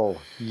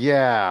 oh,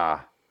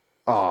 yeah.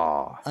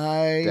 Oh,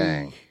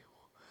 dang.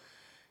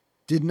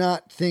 Did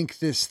not think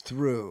this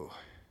through.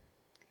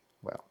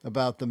 Well,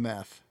 about the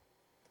meth.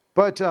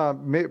 But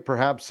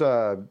perhaps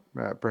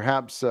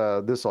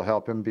this will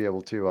help him be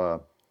able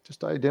to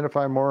just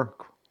identify more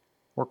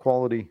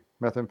quality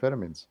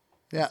methamphetamines.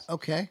 Yeah.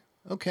 Okay.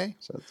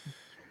 So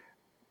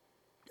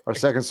our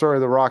second story,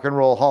 the Rock and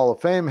Roll Hall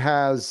of Fame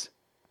has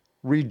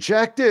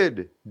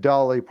rejected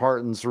Dolly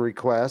Parton's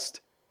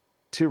request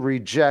to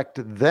reject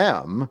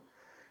them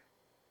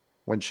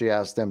when she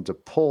asked them to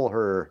pull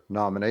her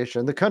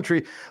nomination. The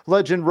country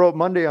legend wrote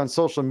Monday on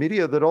social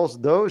media that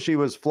although she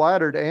was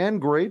flattered and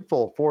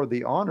grateful for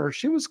the honor,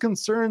 she was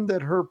concerned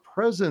that her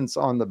presence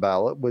on the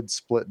ballot would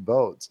split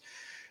votes.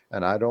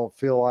 And I don't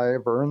feel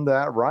I've earned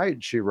that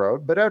right, she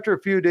wrote. But after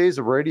a few days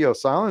of radio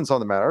silence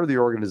on the matter, the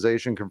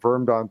organization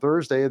confirmed on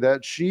Thursday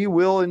that she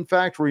will, in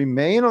fact,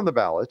 remain on the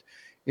ballot,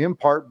 in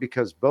part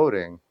because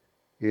voting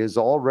is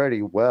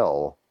already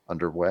well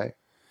underway.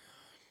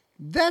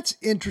 That's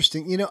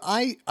interesting.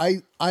 I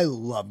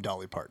love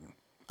Dolly Parton.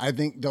 I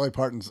think Dolly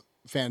Parton's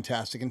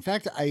fantastic. In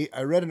fact, I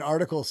read an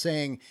article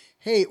saying,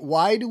 hey,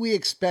 why do we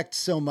expect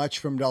so much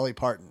from Dolly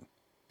Parton?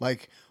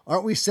 Like,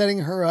 aren't we setting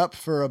her up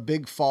for a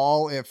big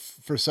fall if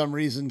for some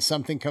reason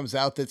something comes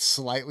out that's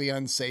slightly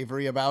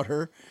unsavory about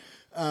her?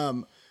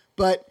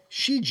 But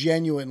she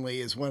genuinely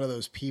is one of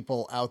those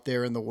people out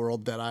there in the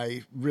world that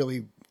I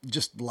really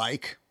just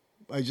like.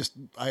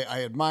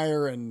 I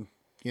admire and,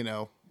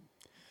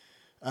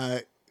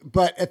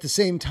 but at the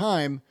same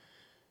time,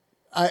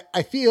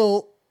 I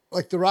feel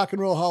like the Rock and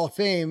Roll Hall of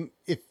Fame,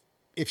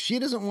 if she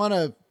doesn't want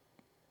to,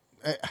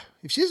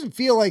 if she doesn't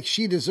feel like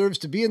she deserves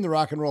to be in the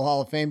Rock and Roll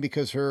Hall of Fame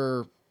because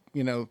her,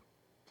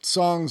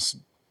 songs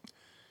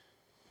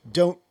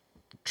don't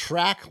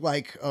track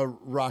like a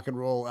rock and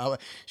roll album.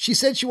 She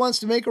said she wants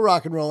to make a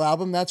rock and roll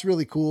album. That's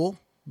really cool.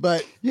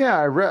 But yeah,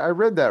 I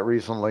read that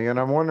recently, and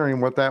I'm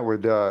wondering what that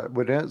would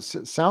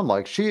sound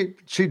like. She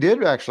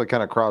did actually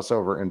kind of cross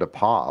over into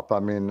pop. I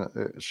mean,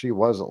 she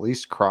was at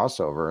least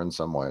crossover in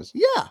some ways.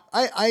 Yeah,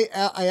 I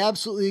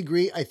absolutely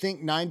agree. I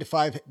think 9 to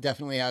 5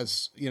 definitely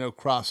has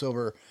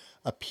crossover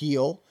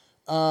appeal.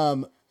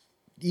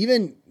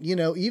 Even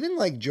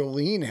like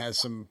Jolene has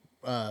some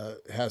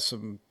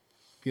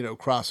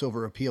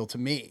crossover appeal to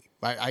me.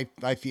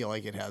 I feel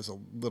like it has a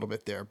little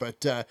bit there,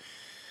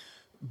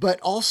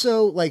 but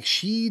also like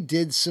she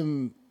did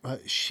some, I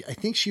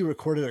think she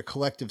recorded a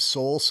Collective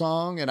Soul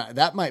song, and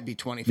that might be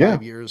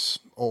 25 years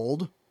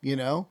old,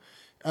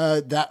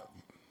 that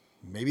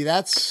maybe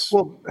that's.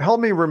 Well, help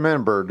me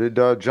remember,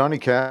 did Johnny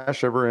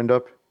Cash ever end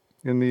up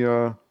in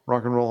the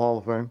Rock and Roll Hall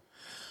of Fame?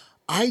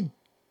 I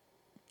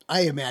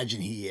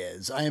imagine he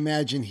is. I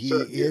imagine he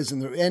is.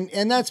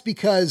 And that's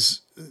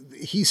because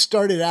he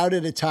started out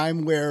at a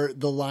time where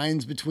the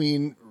lines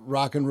between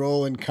rock and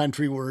roll and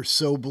country were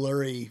so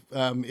blurry.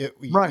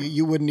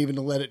 You wouldn't even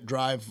let it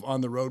drive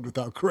on the road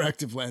without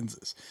corrective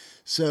lenses.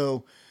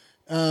 So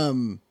I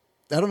don't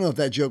know if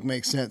that joke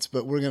makes sense,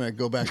 but we're going to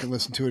go back and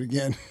listen to it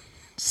again.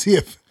 see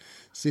if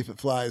it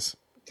flies.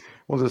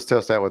 We'll just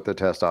test that with the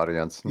test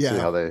audience and see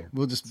how they.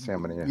 We'll just see how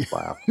many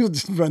laugh. We'll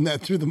just run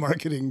that through the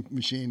marketing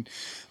machine.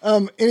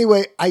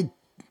 Anyway,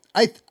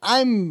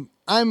 I'm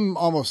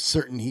almost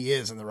certain he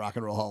is in the Rock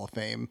and Roll Hall of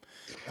Fame.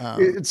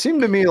 It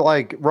seemed to me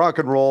like rock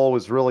and roll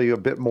was really a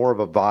bit more of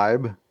a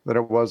vibe than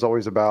it was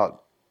always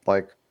about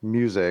like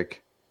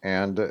music.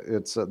 And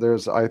it's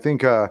I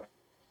think when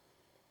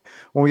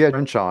we had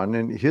Wrench on,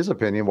 and his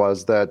opinion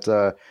was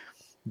that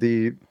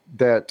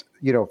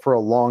for a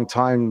long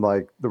time,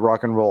 like the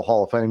Rock and Roll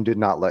Hall of Fame did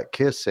not let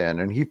Kiss in,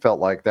 and he felt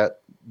like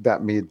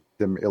that made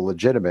them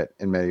illegitimate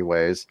in many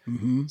ways,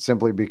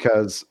 simply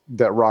because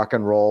that rock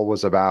and roll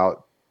was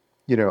about,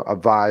 a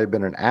vibe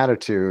and an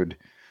attitude,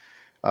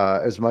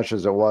 as much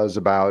as it was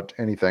about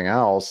anything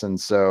else. And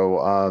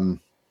so,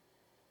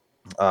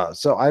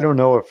 so I don't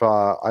know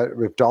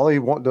if Dolly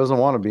doesn't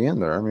want to be in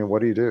there. I mean,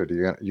 what do?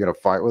 You gonna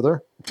fight with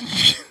her?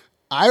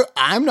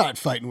 I'm not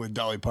fighting with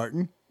Dolly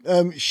Parton.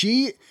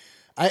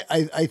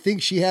 I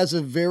think she has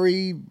a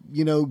very,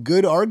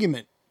 good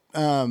argument.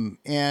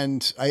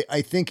 And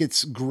I think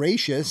it's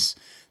gracious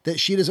that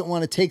she doesn't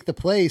want to take the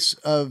place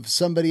of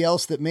somebody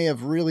else that may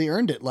have really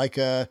earned it. Like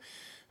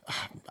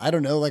I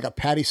don't know, like a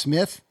Patti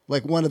Smith,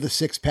 like one of the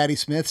 6 Patti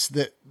Smiths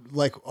that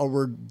like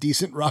were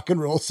decent rock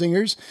and roll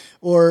singers,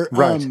 or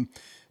Right.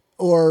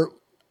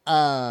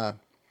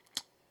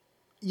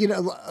 You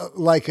know,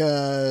 like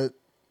an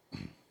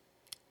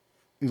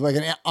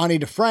Ani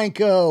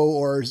DeFranco,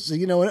 or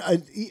you know,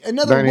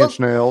 another 9 Inch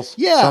Nails.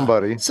 yeah,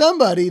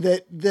 Somebody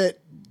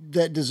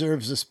that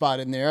deserves a spot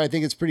in there. I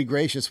think it's pretty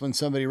gracious when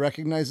somebody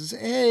recognizes,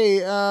 hey,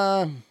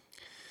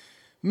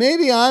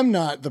 maybe I'm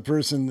not the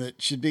person that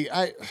should be.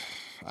 I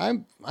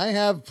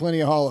have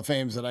plenty of Hall of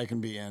Fames that I can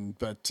be in,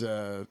 but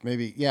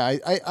maybe, yeah,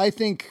 I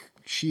think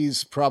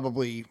she's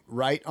probably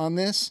right on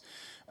this.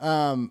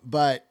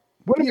 But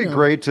Wouldn't it be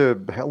great to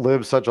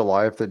live such a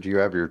life that you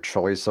have your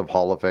choice of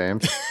Hall of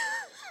Fames?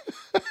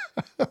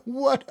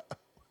 what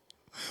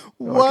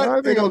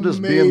I think an I'll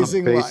just be in the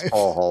amazing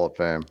baseball life. Hall of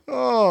Fame.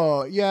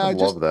 Oh yeah, I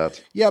love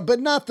that. Yeah, but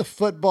not the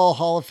football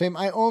Hall of Fame.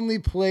 I only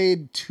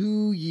played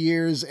 2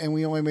 years, and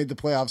we only made the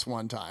playoffs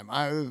one time.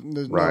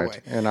 There's no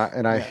way. And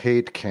I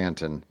hate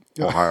Canton,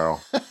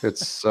 Ohio.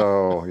 It's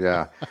so,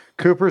 yeah.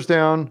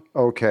 Cooperstown,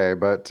 okay,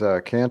 but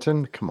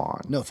Canton, come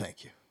on. No,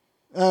 thank you.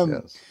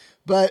 Yes.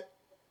 But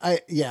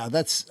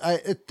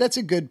that's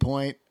a good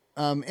point.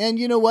 And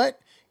you know what?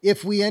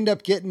 If we end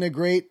up getting a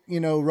great, you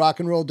know, rock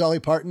and roll Dolly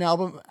Parton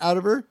album out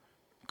of her,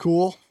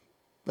 cool.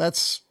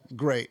 That's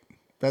great.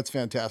 That's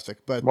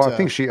fantastic. But I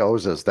think she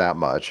owes us that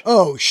much.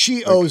 Oh,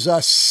 she owes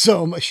us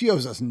so much. She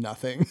owes us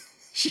nothing.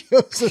 She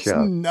owes us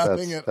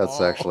nothing at all.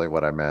 That's actually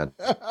what I meant.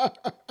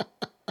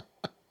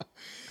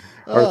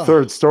 Our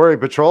third story: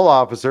 patrol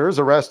officers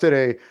arrested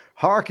a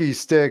hockey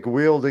stick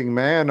wielding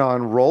man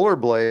on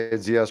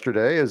rollerblades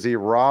yesterday as he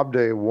robbed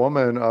a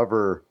woman of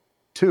her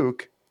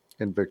toque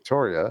in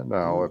Victoria.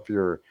 Now, if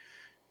you're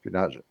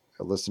not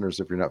listeners,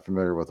 if you're not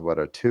familiar with what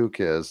a toque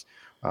is,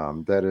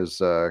 that is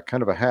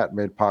kind of a hat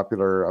made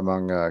popular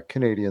among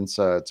Canadians.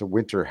 It's a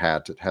winter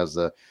hat. It has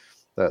the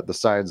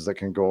sides that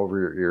can go over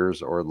your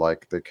ears, or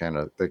like they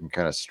can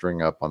kind of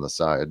string up on the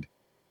side.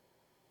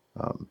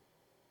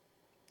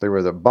 They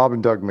were the Bob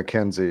and Doug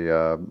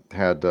McKenzie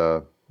had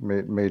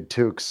made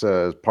toques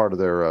as part of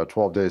their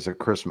 12 Days of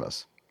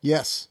Christmas.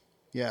 Yes,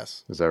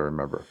 as I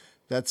remember.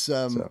 That's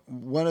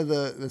one of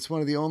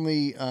the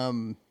only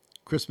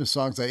Christmas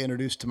songs I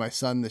introduced to my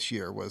son this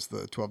year was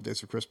the 12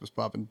 Days of Christmas,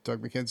 Bob and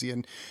Doug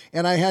McKenzie,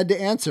 and I had to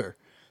answer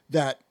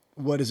that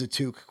what is a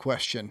toque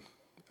question.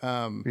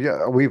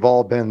 Yeah, we've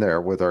all been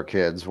there with our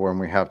kids when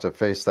we have to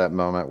face that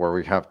moment where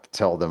we have to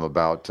tell them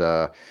about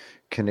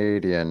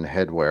Canadian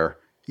headwear.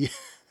 Yeah.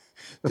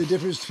 The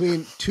difference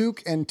between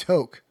toque and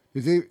toque.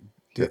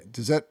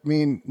 Does that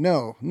mean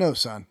no,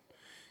 son?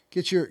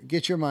 Get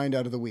your mind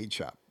out of the weed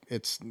shop.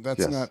 That's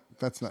not.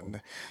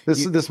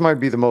 This might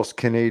be the most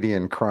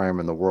Canadian crime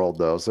in the world,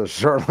 though. So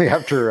shortly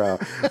after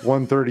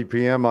 1:30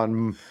 p.m.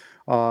 on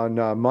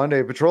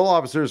Monday, patrol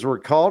officers were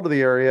called to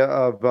the area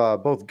of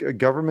both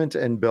Government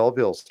and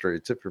Belleville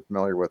Streets. If you're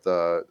familiar with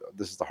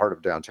this is the heart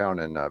of downtown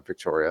in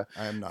Victoria.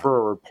 I am not. For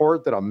a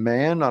report that a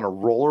man on a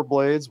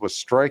rollerblades was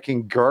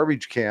striking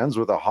garbage cans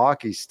with a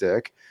hockey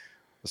stick.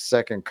 A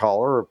second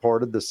caller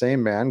reported the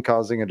same man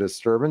causing a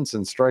disturbance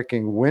and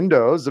striking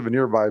windows of a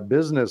nearby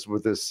business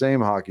with this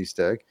same hockey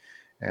stick,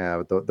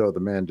 though the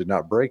man did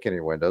not break any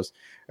windows.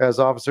 As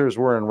officers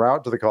were en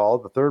route to the call,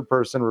 the third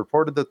person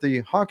reported that the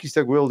hockey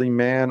stick wielding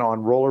man on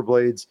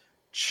rollerblades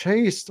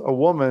chased a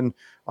woman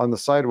on the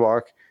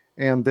sidewalk,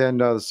 and then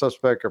the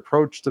suspect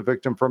approached the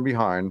victim from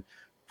behind,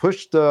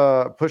 pushed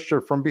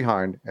her from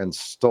behind, and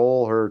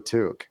stole her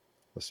toque.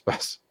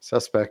 The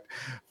suspect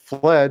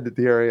fled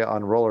the area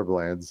on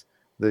rollerblades.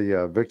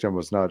 The victim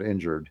was not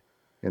injured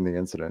in the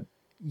incident.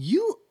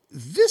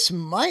 This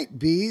might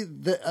be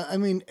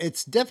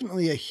it's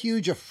definitely a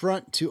huge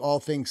affront to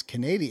all things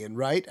Canadian,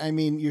 right? I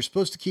mean, you're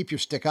supposed to keep your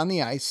stick on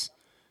the ice,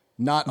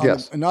 not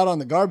on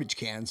the garbage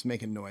cans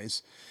making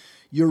noise.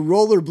 You're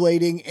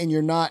rollerblading and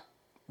you're not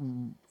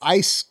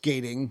ice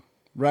skating,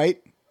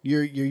 right?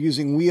 You're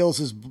using wheels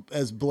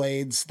as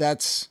blades.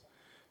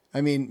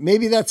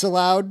 Maybe that's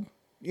allowed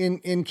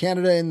in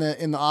Canada in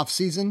the off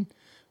season.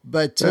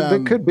 But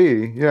it could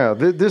be, yeah.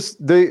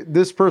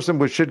 This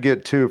person should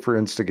get 2 for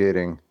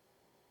instigating,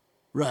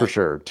 right? For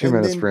sure, 2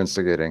 minutes for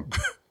instigating.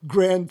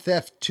 Grand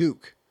theft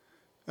toque,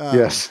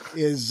 yes,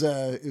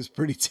 is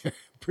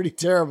pretty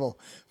terrible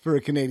for a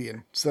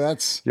Canadian. So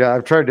that's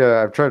I've tried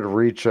to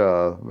reach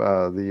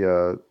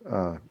the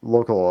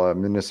local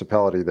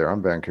municipality there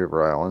on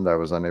Vancouver Island. I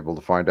was unable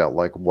to find out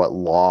like what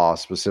law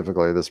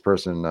specifically this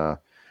person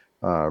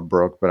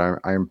broke, but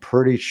I'm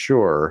pretty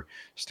sure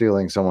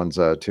stealing someone's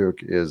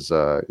toque is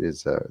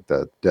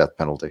the death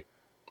penalty.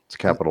 It's a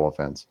capital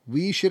offense.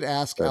 We should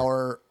ask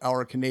our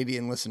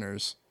Canadian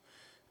listeners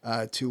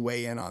to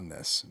weigh in on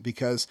this,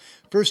 because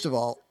first of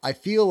all, I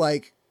feel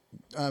like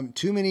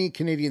too many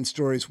Canadian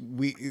stories.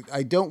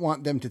 I don't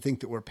want them to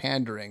think that we're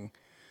pandering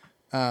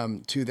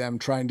to them,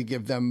 trying to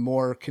give them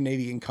more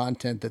Canadian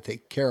content that they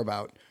care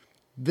about.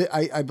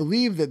 I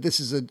believe that this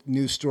is a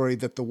news story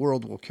that the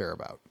world will care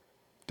about.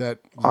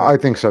 I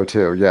think so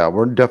too. Yeah,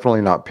 we're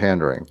definitely not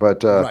pandering,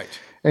 but right.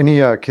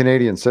 Any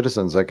Canadian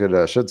citizens that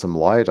could shed some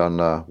light on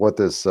what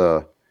this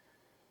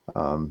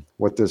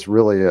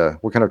really,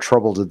 what kind of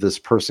trouble did this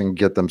person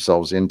get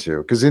themselves into?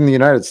 Because in the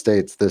United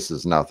States, this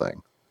is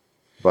nothing.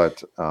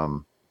 But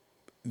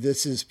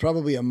this is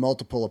probably a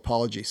multiple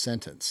apology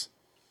sentence.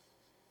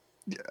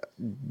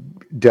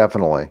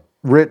 Definitely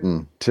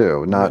written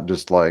too, not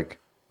just like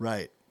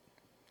right.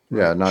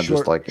 Yeah, not short,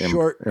 just like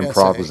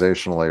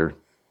improvisationally or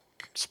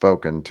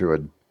spoken to a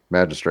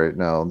magistrate.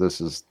 No,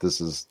 this is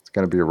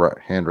going to be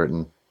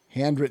handwritten.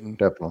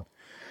 Definitely.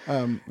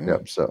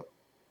 Yep. So.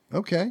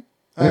 Okay.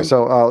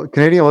 So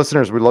Canadian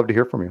listeners, we'd love to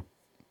hear from you.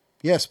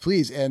 Yes,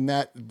 please. And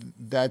that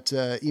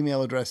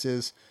email address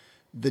is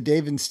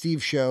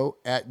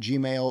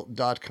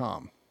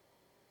thedaveandsteveshow@gmail.com.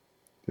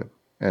 Yep.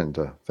 And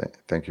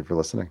thank you for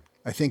listening.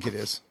 I think it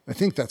is. I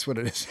think that's what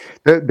it is.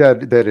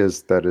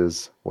 That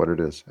is what it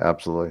is.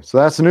 Absolutely. So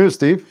that's the news,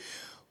 Steve.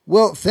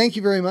 Well, thank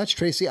you very much,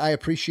 Tracy. I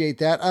appreciate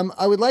that.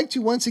 I would like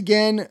to once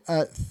again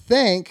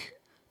thank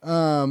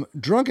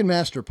Drunken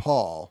Master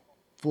Paul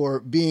for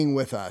being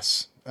with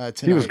us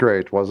tonight. He was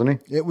great, wasn't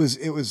he? It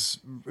was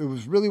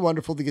really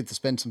wonderful to get to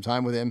spend some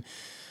time with him,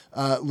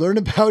 learn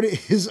about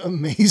his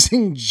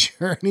amazing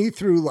journey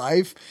through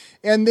life,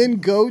 and then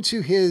go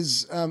to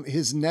his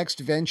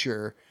next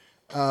venture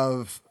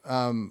of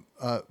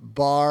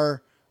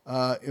bar,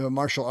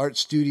 martial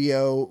arts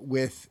studio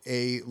with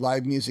a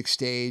live music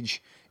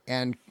stage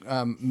and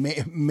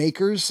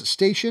makers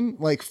station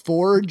like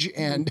Forge.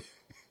 And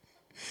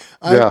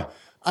I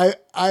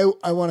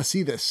want to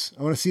see this.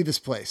 I want to see this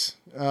place.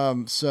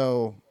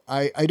 So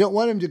I don't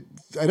want him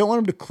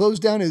to close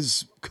down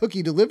his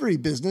cookie delivery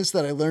business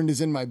that I learned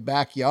is in my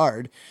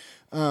backyard.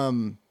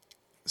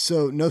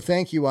 So no,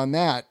 thank you on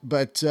that.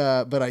 But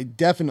I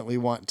definitely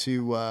want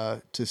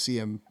to see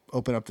him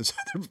open up this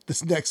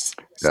next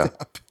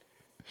step.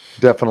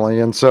 Definitely.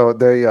 And so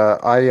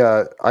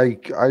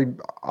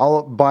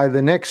I'll by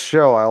the next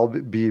show, I'll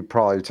be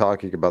probably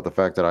talking about the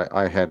fact that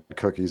I had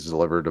cookies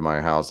delivered to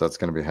my house. That's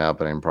going to be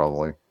happening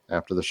probably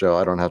after the show.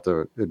 I don't have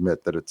to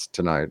admit that it's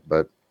tonight,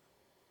 but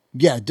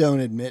yeah, don't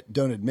admit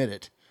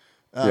it.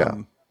 Yeah,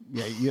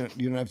 you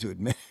don't have to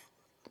admit.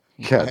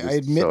 Yeah, I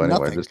admit so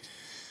anyway,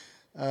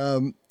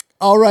 nothing.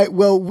 All right.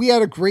 Well, we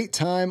had a great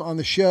time on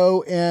the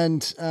show,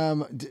 and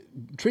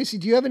Tracy,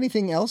 do you have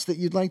anything else that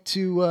you'd like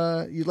to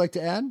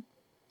add?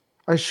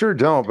 I sure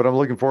don't, but I'm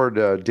looking forward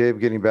to Dave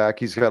getting back.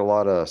 He's got a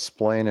lot of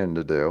splaining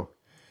to do.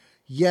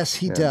 Yes,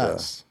 he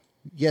does.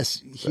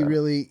 Yes,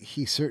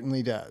 he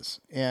certainly does.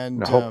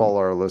 And I hope all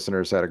our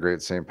listeners had a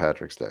great St.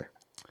 Patrick's Day.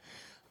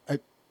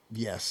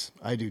 Yes,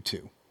 I do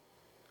too.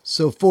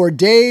 So for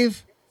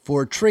Dave,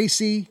 for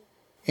Tracy,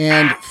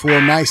 and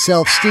for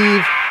myself,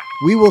 Steve,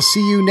 we will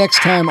see you next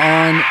time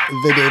on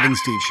The Dave and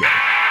Steve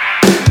Show.